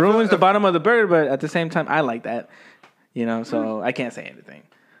 It ruins the bottom of the burger, but at the same time, I like that. You know, so I can't say anything.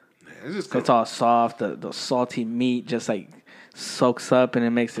 It's just It's all soft. The salty meat just like soaks up and it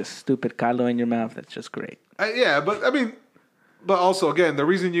makes this stupid caldo in your mouth. That's just great. But also again, the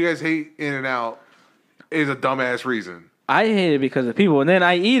reason you guys hate In-N-Out is a dumbass reason. I hate it because of people, and then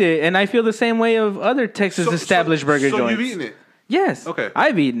I eat it, and I feel the same way of other Texas established burger so joints. you've eaten it. Yes. Okay.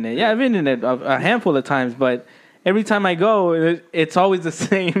 I've eaten it. Yeah, I've eaten it a handful of times, but every time I go, it's always the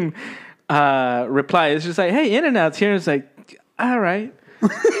same reply. It's just like, hey, In-N-Out's here. It's like, all right.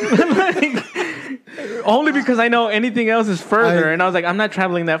 Like, only because I know anything else is further, and I was like, I'm not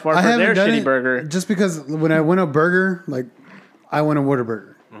traveling that far for their haven't done shitty it burger. just because when I want a burger, like I want a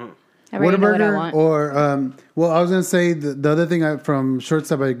Whataburger. I already know what I Whataburger want. or well, I was gonna say the other thing from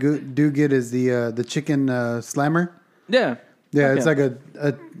Shortstop I do get is the chicken slammer. Yeah. Yeah, it's Okay.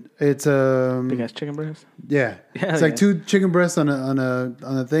 like it's Big ass chicken breast. yeah, Hell it's like yeah. 2 chicken breasts on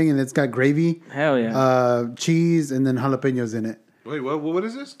a thing, and it's got gravy, Hell yeah. cheese, and then jalapenos in it. Wait, what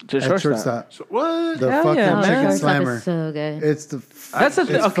is this? Just At shortstop. So, what? The Hell fucking yeah, Oh, man. chicken shortstop slammer. is so good. It's That's the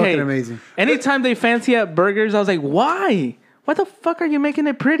it's okay. fucking amazing. Anytime they fancy up burgers, I was like, why? Why the fuck are you making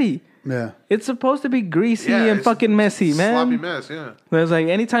it pretty? Yeah, It's supposed to be greasy Yeah, and it's fucking messy, man. Sloppy mess, yeah. I was like,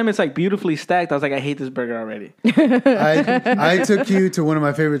 anytime it's like beautifully stacked, I was like, I hate this burger already. I took you to one of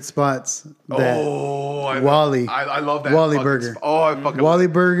my favorite spots. That Oh, Wally. I love that. Wally fucking burger. Oh, I fucking Wally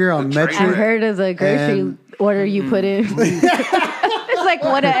Burger on The train I Metric. heard of the grocery And- order you put in. It's like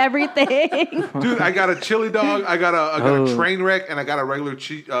like one of everything. Dude, I got a chili dog. I got a train wreck, and I got a regular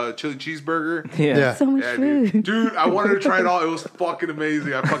chili cheeseburger. Yeah. So much Yeah, food. dude, I wanted to try it all. It was fucking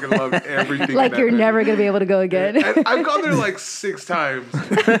amazing. I fucking loved everything. Like in that you're menu. never gonna be able to go again. And I've gone there like 6 times.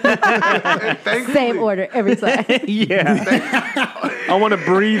 And thankfully, Same order every time. Yeah. I want to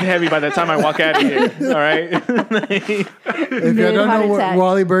breathe heavy by the time I walk out of here. All right. If you don't know Heart what attack.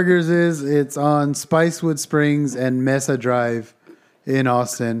 Wally Burgers is, it's on Spicewood Springs and Mesa Drive in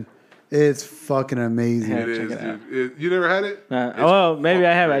Austin. It's fucking amazing. it is, dude. You never had it? Well, maybe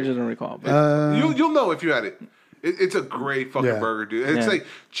I have. I just don't recall. But You'll know if you had it. It's a great fucking Yeah. burger, dude. It's Yeah. like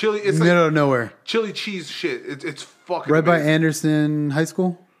chili. It's like Middle of nowhere. chili cheese shit. It's fucking Right by amazing. Anderson High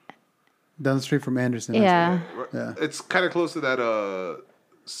School? Down the street from Anderson. Yeah. Yeah. It's kind of close to that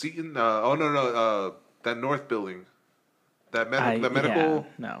Seton. That North building. That medical. Yeah,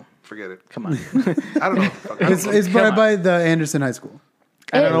 no, Forget it. come on. I don't know. Fuck, I don't know. It's Come right on. by the Anderson High School.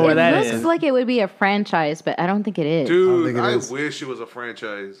 I don't know where that looks is. like it would be a franchise, but I don't think it is. Dude, think it I is. wish it was a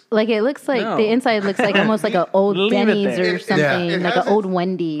franchise. Like it looks like No. the inside looks like almost like an old Leave it Denny's there. or something, It like has an old it-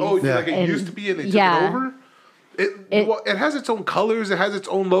 Wendy's. Oh, Yeah. like it And- used to be, and they took yeah. it over. It has its own colors. It has its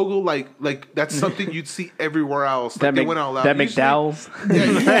own logo. Like that's something you'd see everywhere else. Like That they went all out. that Usually- McDowell's.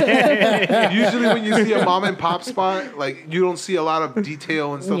 Usually, when you see a mom and pop spot, like you don't see a lot of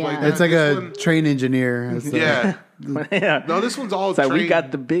detail and stuff Yeah. like that. It's like This a one- train engineer. It's, yeah. Yeah. No, this one's all It's like train, we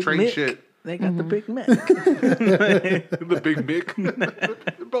got the big train Mick. shit. They got the Big Mac. The Big Mick.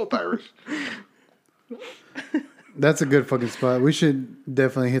 They're both Irish. That's a good fucking spot. We should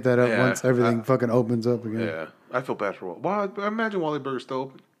definitely hit that up Yeah. once everything fucking opens up again. Yeah, I feel bad for Wally. Well, I imagine Wally Burger's still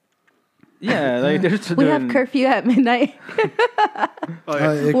open. Yeah, like they're just We doing. have curfew at midnight. Oh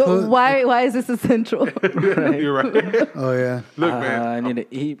yeah, It clo- Why is this essential? you're right. Oh yeah. Look, man. I need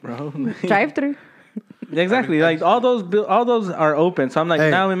to eat, bro. Drive through. Exactly. Like all those are open. So I'm like,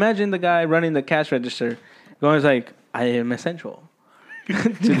 Hey. now imagine the guy running the cash register going like, I am essential to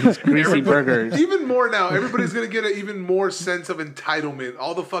these greasy burgers. Even more now, everybody's gonna get an even more sense of entitlement.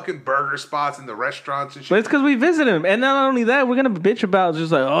 All the fucking burger spots and the restaurants and shit. But it's because we visit him, and not only that, we're gonna bitch about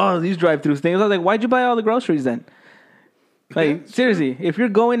just like, oh, these drive-through things. I was like, why'd you buy all the groceries then? Like seriously, if you're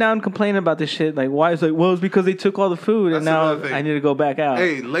going out and complaining about this shit, like why? It's like, well, it's because they took all the food, and That's now another thing. I need to go back out.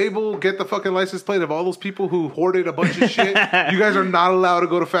 Hey, label, get the fucking license plate of all those people who hoarded a bunch of shit. You guys are not allowed to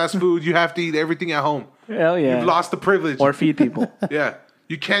go to fast food. You have to eat everything at home. Hell yeah, You've lost the privilege. or feed people. Yeah.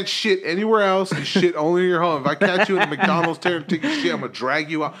 You can't shit anywhere else. You shit only in your home. If I catch you in a McDonald's taking shit, I'm going to drag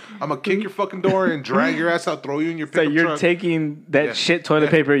you out. I'm going to kick your fucking door and drag your ass out, throw you in your So pickup you're truck. taking that Yeah. shit toilet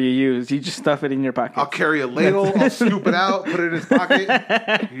Yeah. paper you use, you just stuff it in your pocket. I'll carry a ladle. I'll scoop it out, put it in his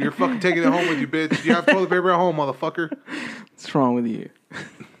pocket. You're fucking taking it home with you, bitch. You have toilet paper at home, motherfucker. What's wrong with you?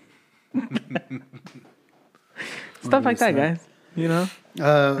 Stuff like that, guys. You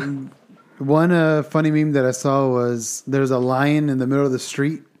know? One funny meme that I saw was there's a lion in the middle of the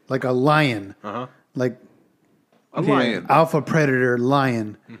street, like a lion, like A lion. alpha predator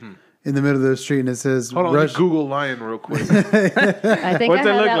lion in the middle of the street, and it says Hold on, let Rush. me Google lion real quick. I think What's I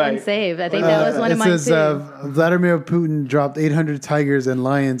it have look that like? one saved. I think that was one It of mine says too. Vladimir Putin dropped 800 tigers and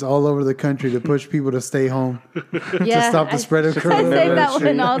lions all over the country to push people to stay home Yeah, to stop the spread of I saved that coronavirus.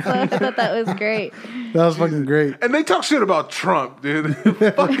 one also. I thought that was great. That was fucking great. And they talk shit about Trump, dude.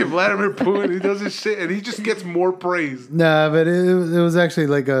 Fucking Vladimir Putin, he does his shit, and he just gets more praise. Nah, but it was actually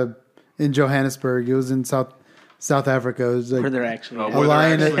like in Johannesburg. It was in South Africa. It was like Where they're actually. Oh, at. where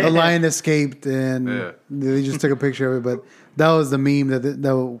they're actually- a lion escaped, and Yeah. they just took a picture of it. But that was the meme that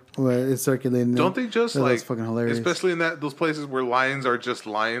is circulating. Don't they just that like, was fucking hilarious? especially in those places where lions are just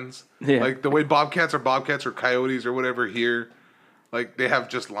lions, Yeah. like the way bobcats or coyotes or whatever here, like they have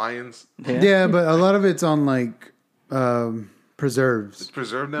just lions. Yeah, but a lot of it's on like preserves.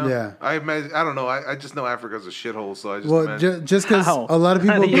 Preserved now. Yeah. I imagine. I don't know. I just know Africa's a shithole, so I just Well, imagine. just because How? a lot of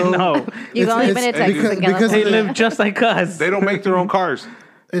How people do you go. know? You've It's- only it's been to Texas because- and because They California. live just like us. They don't make their own cars.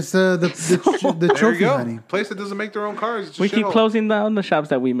 It's the There you trophy go. honey. Place that doesn't make their own cars. It's a We keep shithole. closing down the shops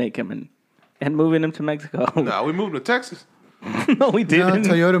that we make them in and moving them to Mexico. No, we moved to Texas. No, we No, didn't.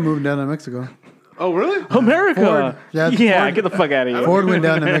 Toyota moved down to Mexico. Oh, really? America. Ford. Yeah, Ford. Get the fuck out of here. Ford went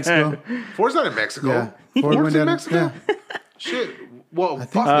down to Mexico. Ford's not in Mexico. Yeah, Ford's went in down. Mexico. Yeah. Shit. Well,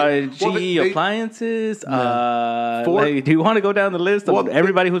 fuck it. GE Well, they- appliances. Ford- Like, do you want to go down the list of well,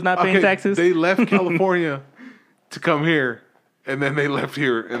 everybody who's not paying okay, taxes? They left California to come here, and then they left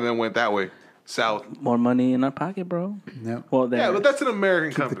here and then went that way south. More money in our pocket, bro. Yep. Well, there. Yeah, but that's an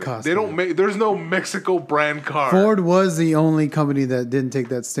American company. cost They don't down. make. There's no Mexico brand car. Ford was the only company that didn't take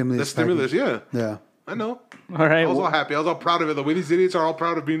that The stimulus. stimulus, package. yeah. Yeah. I know. All right. I was all happy. I was all proud of it. The way these idiots are all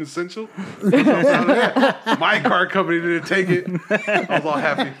proud of being essential. I was all proud of that. My car company didn't take it. I was all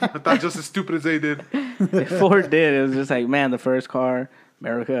happy. I thought just as stupid as they did. If Ford did, it was just like, man, the first car,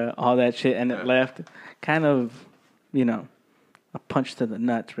 America, all that shit, and it left. Kind of, a punch to the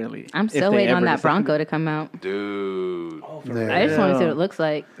nuts, really. I'm still waiting on that Bronco to come out. Dude. Yeah. I just want to see what it looks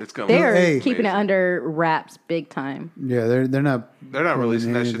like. It's coming. They're Hey. keeping it under wraps big time. Yeah, they're not. They're not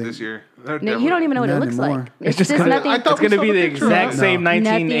releasing that shit anything. this year. No, you don't even know what it Not looks anymore. like. It's just just gonna- nothing. I thought It's going to we be saw the the picture. exact No. same Nothing but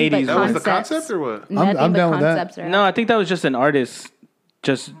 1980s. That was the concepts. concept or what? Nothing I'm but down with that. concepts are out. No, I think that was just an artist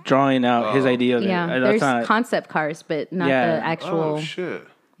just drawing out his idea of Yeah, it. there's That's not, concept cars, but not Yeah. the actual. Oh, shit.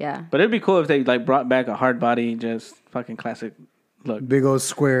 Yeah. but it'd be cool if they like brought back a hard body, just fucking classic look. Big old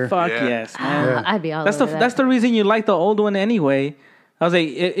square. Fuck Yeah. yes, man. Yeah. I'd be all That's the over that. that's the reason you like the old one anyway. I was like,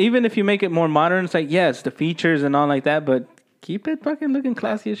 even if you make it more modern, it's like yes, the features and all like that, but keep it fucking looking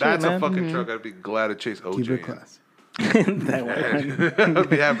classy as shit, That's man. a fucking truck. I'd be glad to chase OJ. Keep it in. class. that one, I'd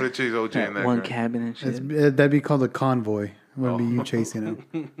be happy to chase OJ in that one car. cabin and shit. That'd be called a convoy. Wouldn't be you chasing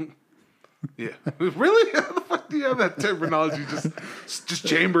him. Yeah. Really? How the fuck do you have that terminology just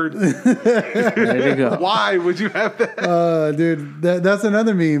chambered? There you go. Why would you have that? Dude, that's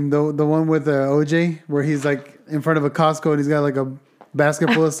another meme. The one with OJ where he's like in front of a Costco and he's got like a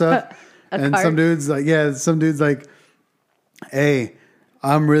basket full of stuff, and cart. some dude's like, hey,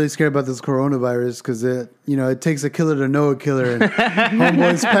 I'm really scared about this coronavirus because it takes a killer to know a killer, and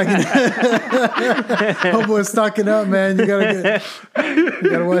homeboy's packing, homeboy's stocking up, man. You gotta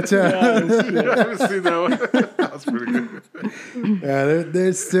watch out. I haven't seen that one. That was pretty good. Yeah,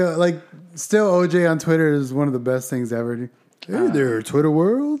 there's still OJ on Twitter is one of the best things ever. Dude. Hey there, Twitter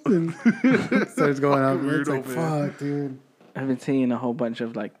world, and starts going out. It's like, Weirdo, man. fuck, dude. I've been seeing a whole bunch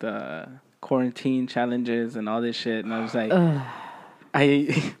of like the quarantine challenges and all this shit, and I was like,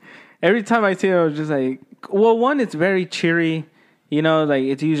 every time I see it, I was just like, well, one, it's very cheery, like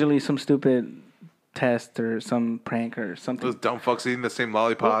it's usually some stupid test or some prank or something Those dumb fucks eating the same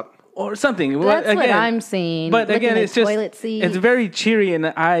lollipop. or something. That's what Again, I'm seeing. But Looking again, at it's just toilet seats. it's very cheery, and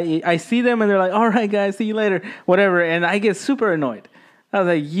I see them and they're like, all right, guys, see you later, whatever, and I get super annoyed. I was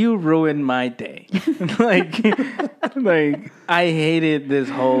like, you ruined my day. like I hated this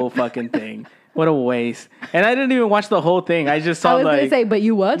whole fucking thing. What a waste. And I didn't even watch the whole thing. I just saw I was like gonna say, but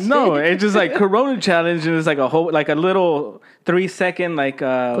you watched no, it. it's just like Corona challenge, and it's like a little 3-second Clip.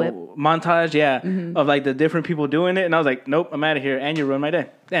 montage, of like the different people doing it, and I was like, nope, I'm out of here, and you ruined my day.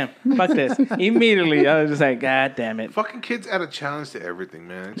 Damn, fuck this. Immediately, I was just like, God damn it. Fucking kids add a challenge to everything,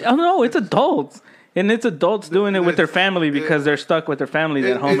 man. Oh no, it's adults. And it's adults doing it with their family because they're stuck with their families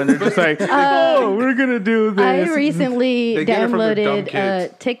at home, and they're just like, "Oh, we're gonna do this." I recently They get it from their dumb downloaded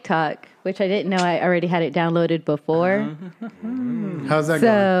kids. TikTok, which I didn't know I already had it downloaded before. How's that going?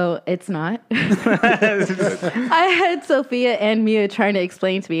 So it's not. I had Sophia and Mia trying to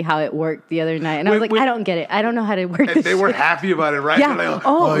explain to me how it worked the other night, and I was like, Wait. I don't get it. I don't know how to work And this. they were shit. happy about it, right? Yeah. They're like,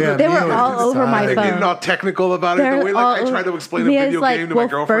 Oh, yeah, they Mia were was all over my excited. they're getting phone. all technical about it. The way like I tried to explain a Mia's video like, game to well,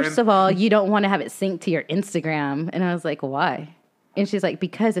 my girlfriend. first of all, you don't want to have it synced to your Instagram. And I was like, why? And she's like,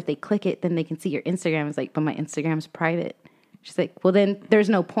 because if they click it, then they can see your Instagram. I was like, but my Instagram's private. She's like, well, then there's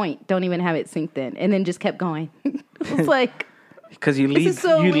no point. Don't even have it synced in. And then just kept going. I was like, Because you lead is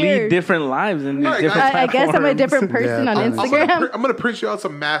so you lead weird. different lives in these Right, different I guess I'm a platforms. different person Yeah, on I'm Instagram. I'm gonna print you out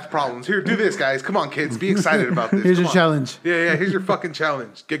some math problems. Here, do this, guys. Come on, kids. Be excited about this. Here's Come your on. challenge. Yeah. Here's your fucking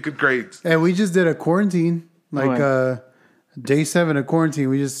challenge. Get good grades. And we just did a quarantine, like What? day 7 of quarantine.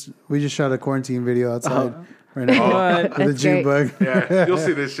 We just shot a quarantine video outside right now But, with a That's June great. bug. Yeah, you'll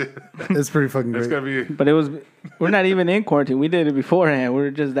see this shit. It's pretty fucking It's great. gonna be. but we're not even in quarantine. We did it beforehand.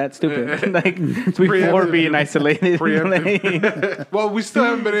 We're just that stupid. Like before Preemptive. being isolated. Preemptive. Well, we still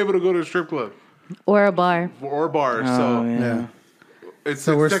haven't been able to go to a strip club Or a bar. or bars, Oh, so yeah. Yeah. it's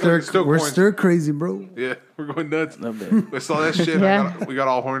So we're technically stir quarantine. stir crazy, bro. Yeah, we're going nuts. A little bit. We saw that shit. Yeah. We got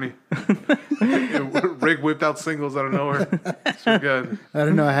all horny. Rick whipped out singles out of nowhere. So good. I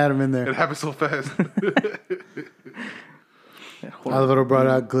didn't know I had him in It there. happened so fast. Alvaro brought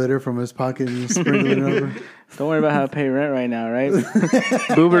out glitter from his pocket and just sprinkled it over. Don't worry about how to pay rent right now, right?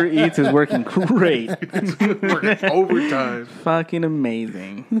 Uber Eats is working great. Working overtime. Fucking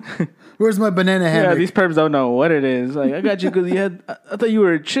amazing. Where's my banana Yeah, hammock? these perps don't know what it is. Like, I got you because I thought you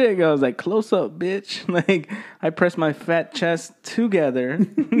were a chick. I was like, close up, bitch. Like, I pressed my fat chest together.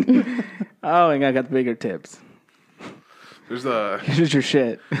 Oh, and I got bigger tips. There's the Here's your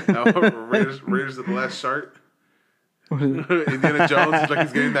shit. Raiders of the Last Shark. Indiana Jones is like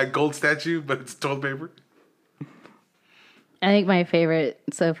he's getting that gold statue, but it's toilet paper. I think my favorite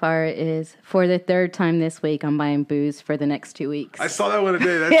so far is for the third time this week, I'm buying booze for the next 2 weeks. I saw that one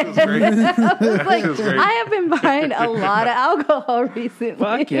today. That shit was great. I was like, was great. I have been buying a lot of alcohol recently.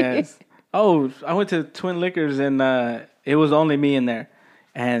 Fuck yes. Oh, I went to Twin Liquors and it was only me in there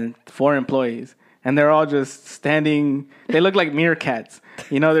and 4 employees. And they're all just standing. They look like meerkats.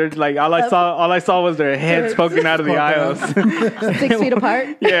 You know, they're like all I saw was their heads poking out of the aisles. 6 feet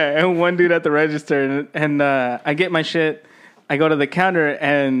apart. Yeah, and one dude at the register, and I get my shit. I go to the counter,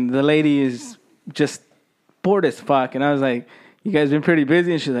 and the lady is just bored as fuck. And I was like, "You guys been pretty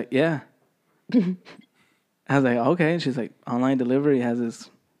busy?" And she's like, "Yeah." I was like, "Okay." And she's like, "Online delivery has us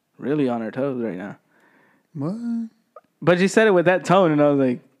really on our toes right now." What? But she said it with that tone, and I was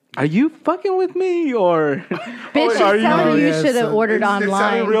like, "Are you fucking with me, or Bitch, are she's telling you yeah, should have so ordered It sounded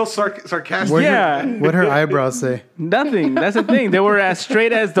online. real sarcastic. What Yeah. What her eyebrows say? Nothing. That's the thing. They were as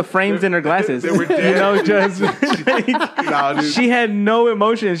straight as the frames in her glasses. They were dead. You know, just Nah, dude. she had no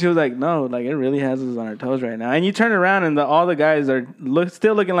emotion. She was like, "No, like it really has us on our toes right now." And you turn around, and all the guys are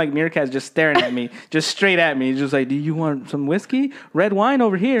still looking like meerkats, just staring at me, just straight at me. Just like, "Do you want some whiskey? Red wine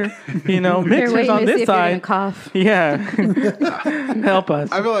over here. You know, They're mixers waiting on to see this if you're gonna side." cough. Yeah, help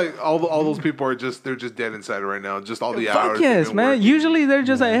us. I feel like all those people are they're just dead inside right now. Just all the hours. Fuck yes, they've been man. working. Usually they're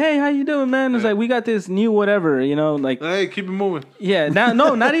just like, "Hey, how you doing, man?" It's like, "We got this new whatever," you know, like. Hey, keep it moving. Yeah,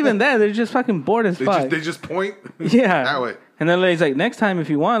 no, not even that. They're just fucking bored as fuck. They just point. Yeah. That way. And then lady's like, "Next time if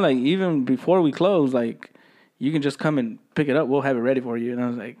you want, like even before we close, like you can just come and pick it up. We'll have it ready for you." And I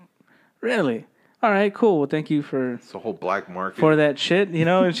was like, "Really? All right, cool. Well, thank you for It's a whole black market. for that shit, you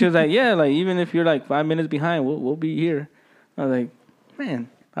know." And she was like, "Yeah, like even if you're like 5 minutes behind, we'll be here." I was like, "Man,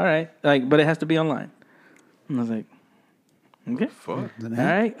 all right." Like, but it has to be online. And I was like, "Okay, Fuck. all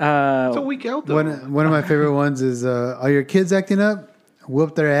right." It's a week out though. One of my favorite ones is are your kids acting up?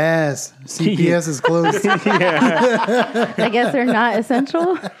 Whoop their ass. CPS is closed. I guess they're not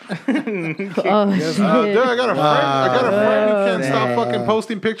essential. Oh shit! Dude, I got a friend who can't stop fucking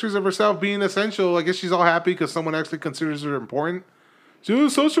posting pictures of herself being essential. I guess she's all happy because someone actually considers her important. She's a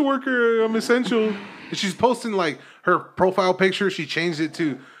social worker. I'm essential. And she's posting like her profile picture. She changed it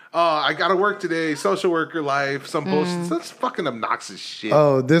to, I gotta work today. Social worker life. Some posts. That's fucking obnoxious shit.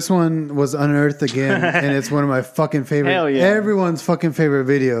 Oh, this one was unearthed again, and it's one of my fucking favorite. Hell yeah. Everyone's fucking favorite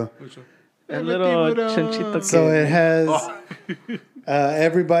video. that little chanchito kid. So it has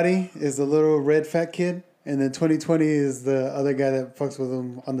everybody is the little red fat kid, and then 2020 is the other guy that fucks with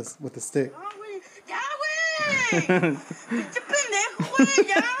him with the stick. ¡Ya, güey! ¡Pinche pendejo, güey!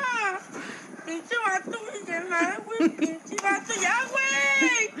 ¡Ya! ¡Pinche vato, güey! ¡Ya, güey! ¡Pinche vato! ¡Ya,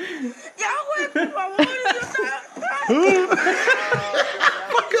 güey! ¡Ya, güey! ¡Por favor!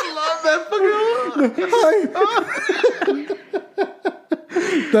 fucking love that fucking.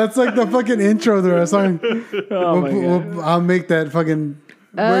 That's like the fucking intro to our song. Oh my God. I'll make that fucking.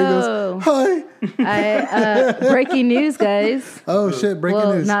 Where he Oh. goes, hi. Breaking news, guys. Oh shit! Breaking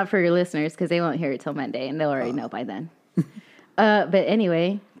Well, news. not for your listeners because they won't hear it till Monday, and they'll already know by then. But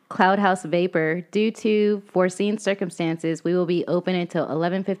anyway, Cloud House Vapor. Due to foreseen circumstances, we will be open until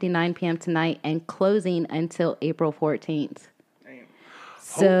 11:59 p.m. tonight and closing until April 14th.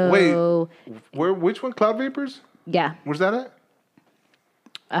 So, Which one? Cloud Vapors? yeah, Where's that at?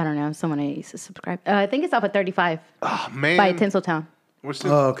 I don't know. Someone needs to subscribe. I think it's off at 35 Oh man. by Tinseltown. Where's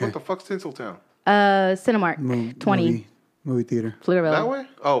okay. What the fuck's Tinseltown? Cinemark 20 movie theater. Pflugerville. That way?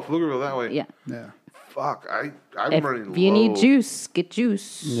 Oh, Pflugerville that way. Yeah. Yeah. Fuck, I'm If running you low. need juice, get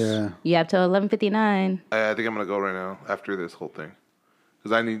juice. Yeah. You have till 11:59. I think I'm gonna go right now after this whole thing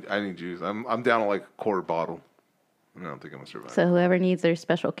because I need juice. I'm down to like a quarter bottle. I don't think I'm gonna survive. So whoever needs their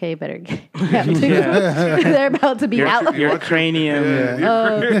special K better get They're about to be out. Your cranium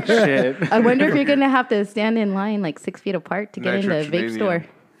shit. I wonder if you're gonna have to stand in line like 6 feet apart to get in the vape Nitrogenium. store.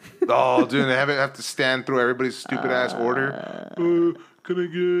 Oh, dude, I have to stand through everybody's stupid ass order. Can I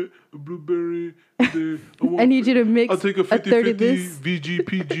get a blueberry? I need you to mix I'll take a third of 50-50 this. VG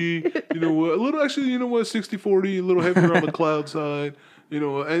PG. You know what? A little, actually, you know what? 60-40, a little heavier on the cloud side. You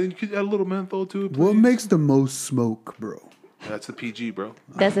know, and you could add a little menthol to it. What please. makes the most smoke, bro? That's the PG, bro.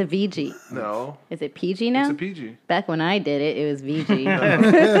 That's a VG. No, Is it PG now? it's a PG. Back when I did it, it was VG.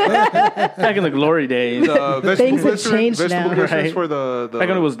 Back in the glory days. Vegetable Things have glycerin- changed vegetable now. glycerin Right. for the Back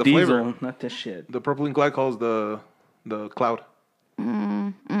when it was the diesel, flavor. not this shit. The propylene glycol is the cloud.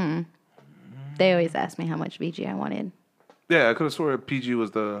 They always asked me how much VG I wanted. Yeah, I could have swore PG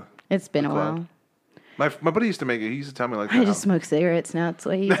was the. It's been a cloud. while. My buddy used to make it. He used to tell me like I that. just smoke cigarettes now. It's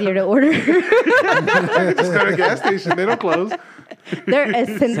way easier to order. Just go to a gas station. They don't close. They're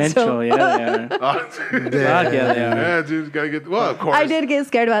essential. Essential, yeah, they are. Oh, Fuck yeah, they are. yeah, dude, gotta get. Well, of course. I did get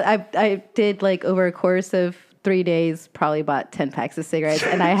scared about. I did like over a course of 3 days, probably bought 10 packs of cigarettes,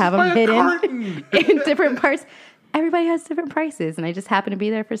 and I have Buy them a hidden carton. in different parts. Everybody has different prices, and I just happened to be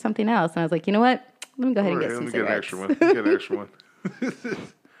there for something else. And I was like, you know what? Let me go ahead and get Alright, some let me get an cigarettes. extra one. Get an extra one.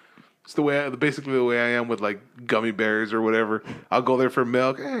 It's basically the way I am with like gummy bears or whatever. I'll go there for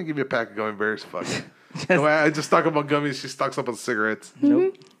milk. Give me a pack of gummy bears. Fuck it. The way I just stock up on gummies. She stocks up on cigarettes.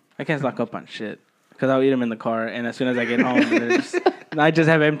 Nope. I can't stock up on shit because I'll eat them in the car, and as soon as I get home, I just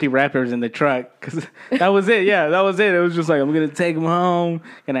have empty wrappers in the truck because that was it. Yeah, that was it. It was just like I'm gonna take them home,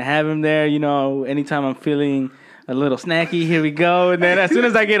 gonna have them there. You know, anytime I'm feeling a little snacky, here we go. And then as soon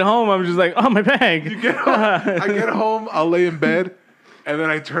as I get home, I'm just like, oh, my bag. I get home. I'll lay in bed. And then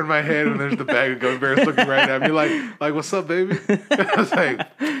I turn my head and there's the bag of gummy bears looking right at me like what's up, baby? I was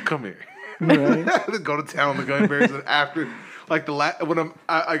like, come here. Right. Go to town on the gummy bears. And after, like when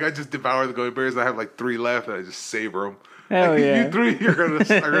I just devour the gummy bears. I have like 3 left and I just savor them. Hell like, yeah. You 3 are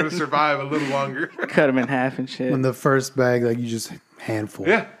gonna survive a little longer. Cut them in half and shit. When the first bag, like you just handful.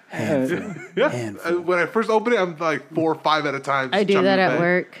 Yeah. Handful. Yeah. Handful. When I first open it, I'm like 4 or 5 at a time. I just do chucking that the at bag.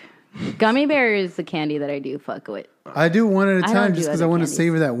 work. Gummy bear is the candy that I do fuck with. I do one at a don't time do just because I other want to candies.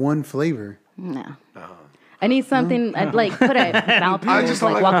 savor that one flavor. No. I need something. I'd like put a mouthful, I just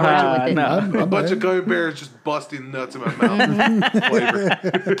like don't walk like- around with it. no. A bunch of gummy bears just busting nuts in my mouth.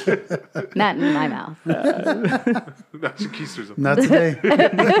 Flavor. Not in my mouth. That's your keisters. Not today.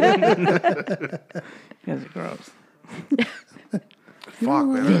 You guys are gross. Fuck,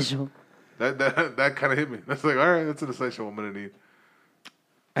 man. Visual. That kind of hit me. That's like, all right, that's an essential I'm going to need.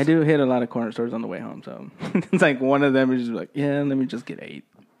 I do hit a lot of corner stores on the way home, so it's like one of them is just like, yeah, let me just get 8.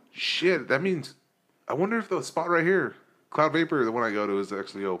 Shit, that means, I wonder if the spot right here, Cloud Vapor, the one I go to, is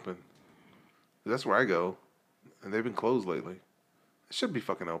actually open. That's where I go, and they've been closed lately. It should be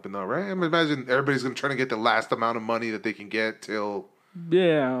fucking open though, right? I imagine everybody's going to try to get the last amount of money that they can get till...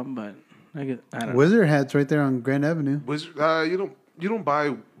 Yeah, but I don't know. Wizard Hat's right there on Grand Avenue. You don't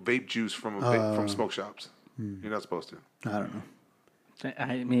buy vape juice from from smoke shops. You're not supposed to. I don't know.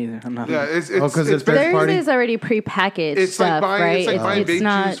 Me either. I'm not. Yeah, it's 'cause it's better- third Theirs party? is already prepackaged It's stuff, like buying right? it's like buying vape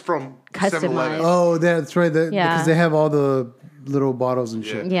not juice from customized. 7-Eleven. Oh, that's right. Yeah. Because they have all the little bottles and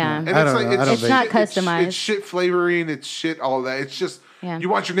shit. Yeah. And I it's don't like know. I don't It's vape. not It's customized. shit flavoring. It's shit all that. It's just Yeah. you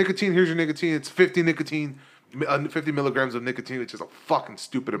want your nicotine. Here's your nicotine. It's 50 milligrams of nicotine, which is a fucking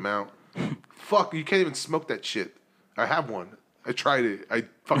stupid amount. Fuck, you can't even smoke that shit. I have one. I tried it. I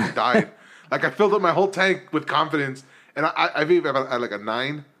fucking died. Like I filled up my whole tank with confidence, and I vape at like a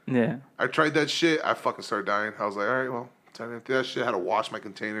 9. Yeah. I tried that shit. I fucking started dying. I was like, all right, well, time to do that shit. I had to wash my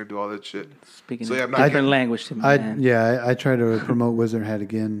container, do all that shit. Speaking So, yeah, I'm of not different getting- language to me, man. I try to promote Wizard Hat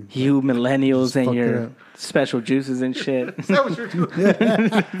again. You millennials and fucked it your up. special juices and shit. Is that what you're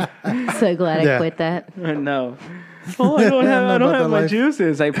doing? So glad I Yeah. quit that. No. Oh, I don't have, I don't About have the my life.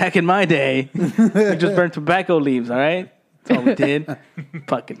 juices. Like back in my day, we just burnt tobacco leaves, all right? That's all we did.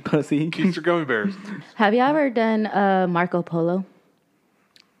 Fucking pussy. Keep your gummy bears. Have you ever done Marco Polo?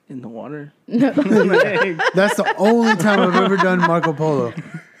 In the water. That's the only time I've ever done Marco Polo.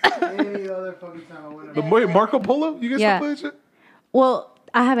 Any other fucking time I went. Wait, Marco Polo? You guys Yeah. still play that shit? Well,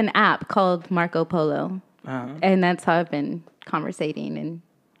 I have an app called Marco Polo, Uh-huh. and that's how I've been conversating and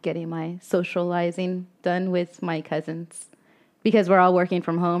getting my socializing done with my cousins because we're all working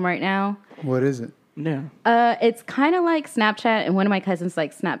from home right now. What is it? Yeah. It's kind of like Snapchat, and one of my cousins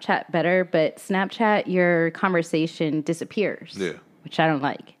likes Snapchat better, but Snapchat, your conversation disappears, Yeah. which I don't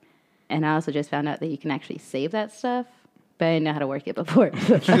like. And I also just found out that you can actually save that stuff, but I didn't know how to work it before.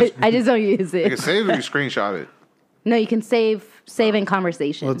 I just don't use You can it. save or you screenshot it. No, you can save in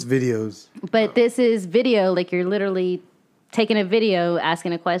conversation. Well, it's videos. But this is video, like you're literally taking a video,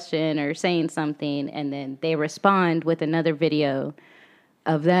 asking a question or saying something, and then they respond with another video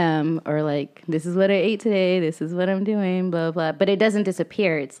of them, or like, this is what I ate today, this is what I'm doing, blah, blah. But it doesn't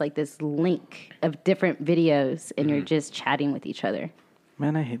disappear. It's like this link of different videos, and you're just chatting with each other.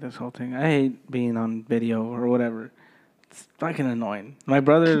 Man, I hate this whole thing. I hate being on video or whatever. It's fucking annoying. My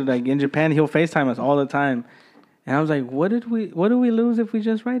brother, like in Japan, he'll FaceTime us all the time. And I was like, what do we lose if we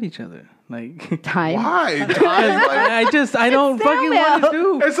just write each other? Like Time. Why? Like, I don't fucking want to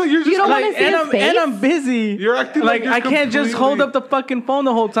do. it's like you're just You don't like, wanna see his face? And I'm busy. You're acting like you're I can't just hold completely- up the fucking phone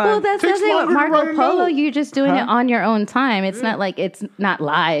the whole time. Well, that's the Takes thing with longer to write Marco a Polo. note. You're just doing it on your own time. It's not like it's not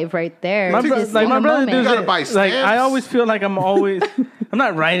live right there. My It's bro- just like in my the brother moment. does You gotta it. buy Like stamps. I always feel like I'm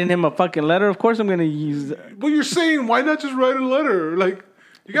not writing him a fucking letter. Of course I'm gonna use. Well, you're saying why not just write a letter? Like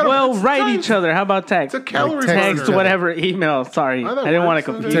you gotta Well, it's write time- each other. How about text? It's a calorie text burner. Whatever, email. Sorry, Oh, that I didn't want works.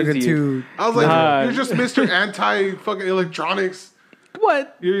 to That confuse Took it you. to. I was like, Uh, you're just Mr. Anti fucking electronics.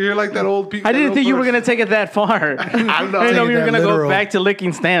 what? You're like that old people. I didn't think you were gonna take it that far. I don't know. I didn't know we were that gonna literal. go back to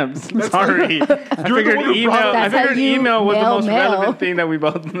licking stamps. Sorry. I the figured one who brought That's email. how you Email was the most mail. relevant thing that we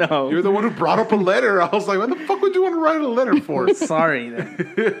both know. You're the one who brought up a letter. I was like, what the fuck would you want to write a letter for? Sorry.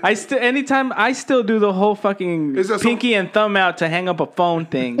 Then. I still do the whole fucking Is that pinky and thumb out to hang up a phone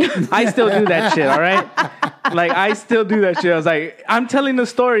thing. I still do that shit. All right. Like I still do that shit. I was like, I'm telling the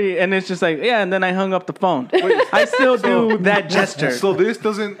story, and it's just like, yeah, and then I hung up the phone. I still do that gesture. So this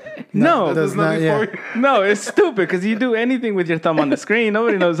doesn't. No, That does not- nothing yeah. for you. no, it's stupid because you do anything with your thumb on the screen,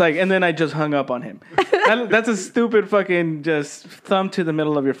 nobody knows. Like, and then I just hung up on him. That's a stupid fucking just thumb to the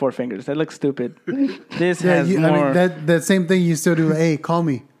middle of your four fingers. That looks stupid. This Yeah, has I more. mean that same thing you still do. Hey, call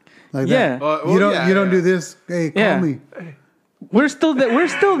me. Like Yeah. that. Well, you don't yeah, you don't yeah. do this. Hey, call Yeah. me. We're still there. We're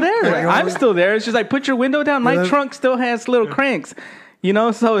still there. Yeah, I'm still there. It's just like put your window down. My Yeah. trunk still has little cranks. You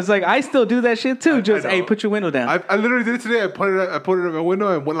know, so it's like I still do that shit too. Just know. hey, put your window down. I literally did it today. I put it at my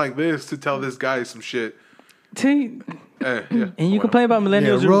window and went like this to tell this guy some shit. See, Yeah. and you complain about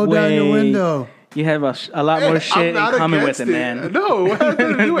millennials. Yeah, roll down your way- window. You have a lot more shit in not common with against it, man. No, what has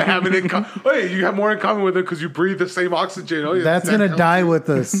to do with having it? Hey, you have more in common with it because you breathe the same oxygen. Oh, yeah, That's that gonna counts. die with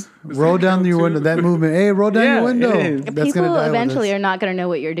us. Roll down count your too? window. That movement. Hey, roll down Yeah, your window. it is. That's People gonna die eventually with are us. not going to know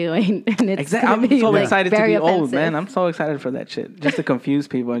what you're doing, and it's Exactly. gonna I'm be so like, excited to very be old, offensive. man. I'm so excited for that shit. Just to confuse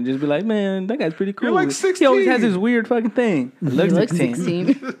people and just be like, man, that guy's pretty cool. You're like He always 16. has this weird fucking thing. I look You look 16.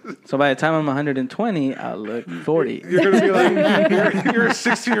 16. So by the time I'm 120, I'll look 40. You're gonna be like, you're a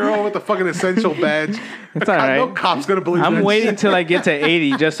 16-year-old with a fucking essential badge. It's all right. No cop's gonna believe. I'm that waiting shit. till I get to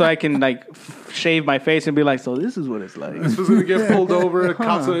 80 just so I can like shave my face and be like, so this is what it's like. This was gonna get pulled over. The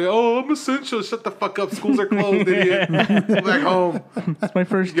cops are like, "Oh, I'm essential. Shut the fuck up. Schools are closed, idiot. Go back home. That's my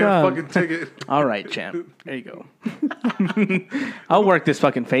first Get a job. fucking ticket. All right, champ. There you go. I'll work this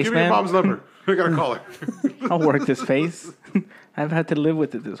fucking face, Give me your man. mom's number. I gotta call her." I'll work this face. I've had to live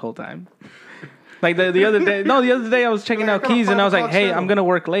with it this whole time. Like the other day I was checking out keys and I was like, hey, I'm going to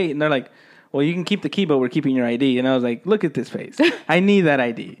work late. And they're like, well, you can keep the key, but we're keeping your ID. And I was like, look at this face. I need that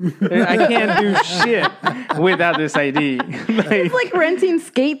ID. I can't do shit without this ID. It's like renting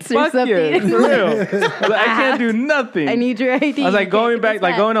skates or fuck something. yeah, for real. I was like, I can't do nothing. I need your ID. I was like You going can't back, get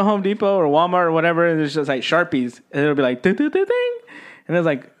like this going to Home Depot or Walmart or whatever, and there's just like Sharpies, and it'll be like ding, ding, ding, ding. And it was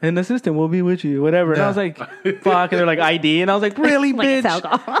like, an assistant will be with you, whatever. And I was like, fuck, and they're like ID, and I was like, really, Like it's bitch?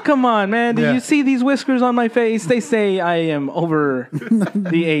 alcohol. Come on, man. Do Yeah. you see these whiskers on my face? They say I am over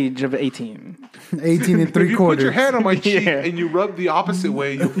the age of 18. 18 and If 3 you quarters. put your hand on my cheek Yeah. and you rub the opposite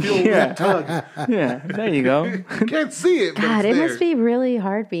way, you'll feel Yeah. the tug. Yeah, there you go. You can't see it, but God, it's it there. must be really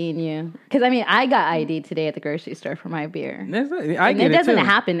hard being you. Because I mean, I got ID today at the grocery store for my beer. I And get it doesn't too.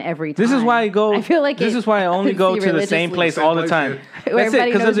 happen every time. This is why I go. I feel like this it is why I only go happens to the same religiously. place Same all the place, time. yeah. That's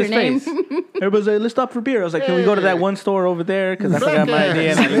Everybody it, because of knows his your name. face. Everybody's like, let's stop for beer. I was like, can we go to that one store over there? Because I forgot my ID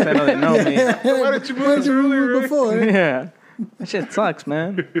and I know they know me. Why didn't you move this earlier? Rick? before? Yeah, that shit sucks,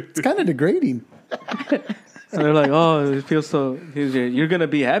 man. It's kind of degrading. And they're like, oh, it feels so. You're gonna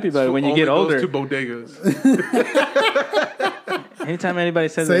be happy about it when you Only get goes older. to bodegas. Anytime anybody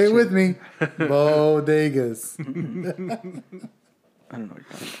says Say that it shit, with me. Bodegas. I don't know what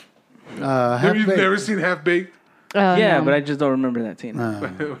you're talking Have you Half-Baked. never seen Half Baked? about. Yeah, no. but I just don't remember that scene.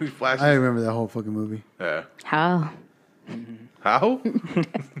 He flashes. I remember that whole fucking movie. Yeah. How? How?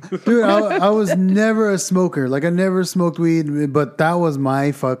 Dude, I was never a smoker. Like, I never smoked weed, but that was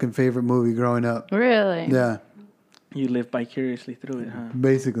my fucking favorite movie growing up. Really? Yeah, You live vicariously through it, huh?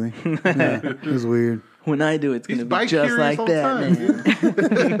 basically. Yeah, it was weird. When I do, it's gonna He's be just bi-curious like all the that,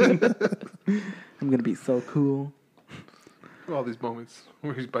 time, man. I'm gonna be so cool. All these moments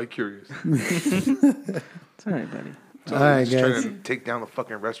where he's bi-curious. It's all right, buddy. So All right, he's just guys. trying to take down the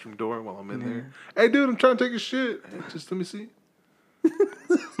fucking restroom door while I'm in there. Hey, dude, I'm trying to take a shit. Hey, just let me see.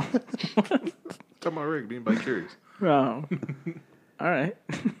 Talking about Rick being bi-curious. Oh. All right.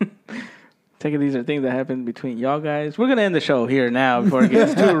 Take it these are things that happen between y'all guys. We're gonna end the show here now before it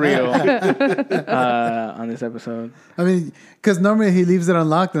gets too real on this episode. I mean, because normally he leaves it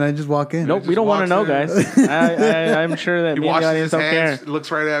unlocked and I just walk in. Nope, just we don't want to walks know, in. guys. I'm sure that He me and the washes audience his don't hands, care. looks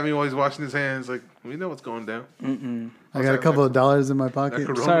right at me while he's washing his hands, like, we know what's going down. I got a couple of dollars in my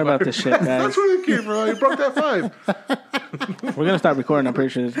pocket. Sorry about this shit, guys. That's where they came from. You broke that 5. We're gonna start recording. I'm pretty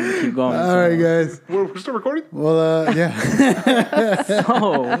sure this is gonna keep going. All right, guys. We're still recording? Well, yeah.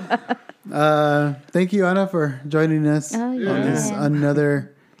 Oh, Thank you, Anna, for joining us Oh, on yeah. this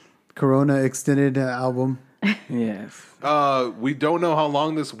another Corona extended album. yes. We don't know how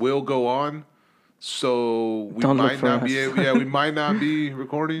long this will go on. So we Don't look might for not us. be able, we might not be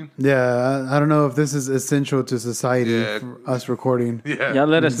recording. Yeah, I don't know if this is essential to society Yeah. for us recording. Yeah. Y'all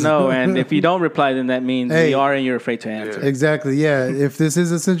let us know, and if you don't reply, then that means Hey. we are and you're afraid to answer. Exactly. Yeah. If this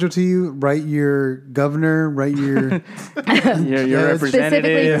is essential to you, write your governor, write your Your Yeah,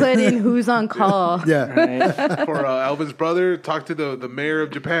 Specifically representative. put in who's on call. yeah, Right. For Alvin's brother, talk to the mayor of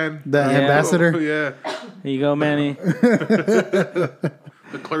Japan. the Yeah. ambassador. Yeah. Here you go, Manny.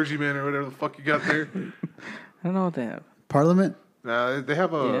 The clergyman or whatever the fuck you got there. I don't know what they have. Parliament. They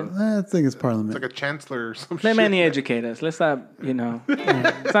have a I think it's Parliament. like a chancellor or some Let shit. Manny educate us. Let's not,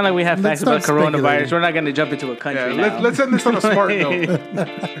 it's not like we have Let's facts about start coronavirus. speculating. We're not going to jump into a country Yeah, now. let's end this on a smart note.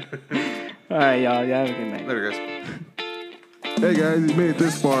 All right, y'all. Y'all have a good night. Later, guys. Hey guys, you made it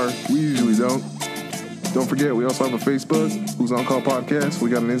this far. We usually don't. Don't forget, we also have a Facebook, Who's On Call Podcast. We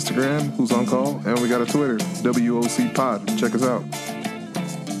got an Instagram, Who's On Call, and we got a Twitter, WOC Pod. Check us out.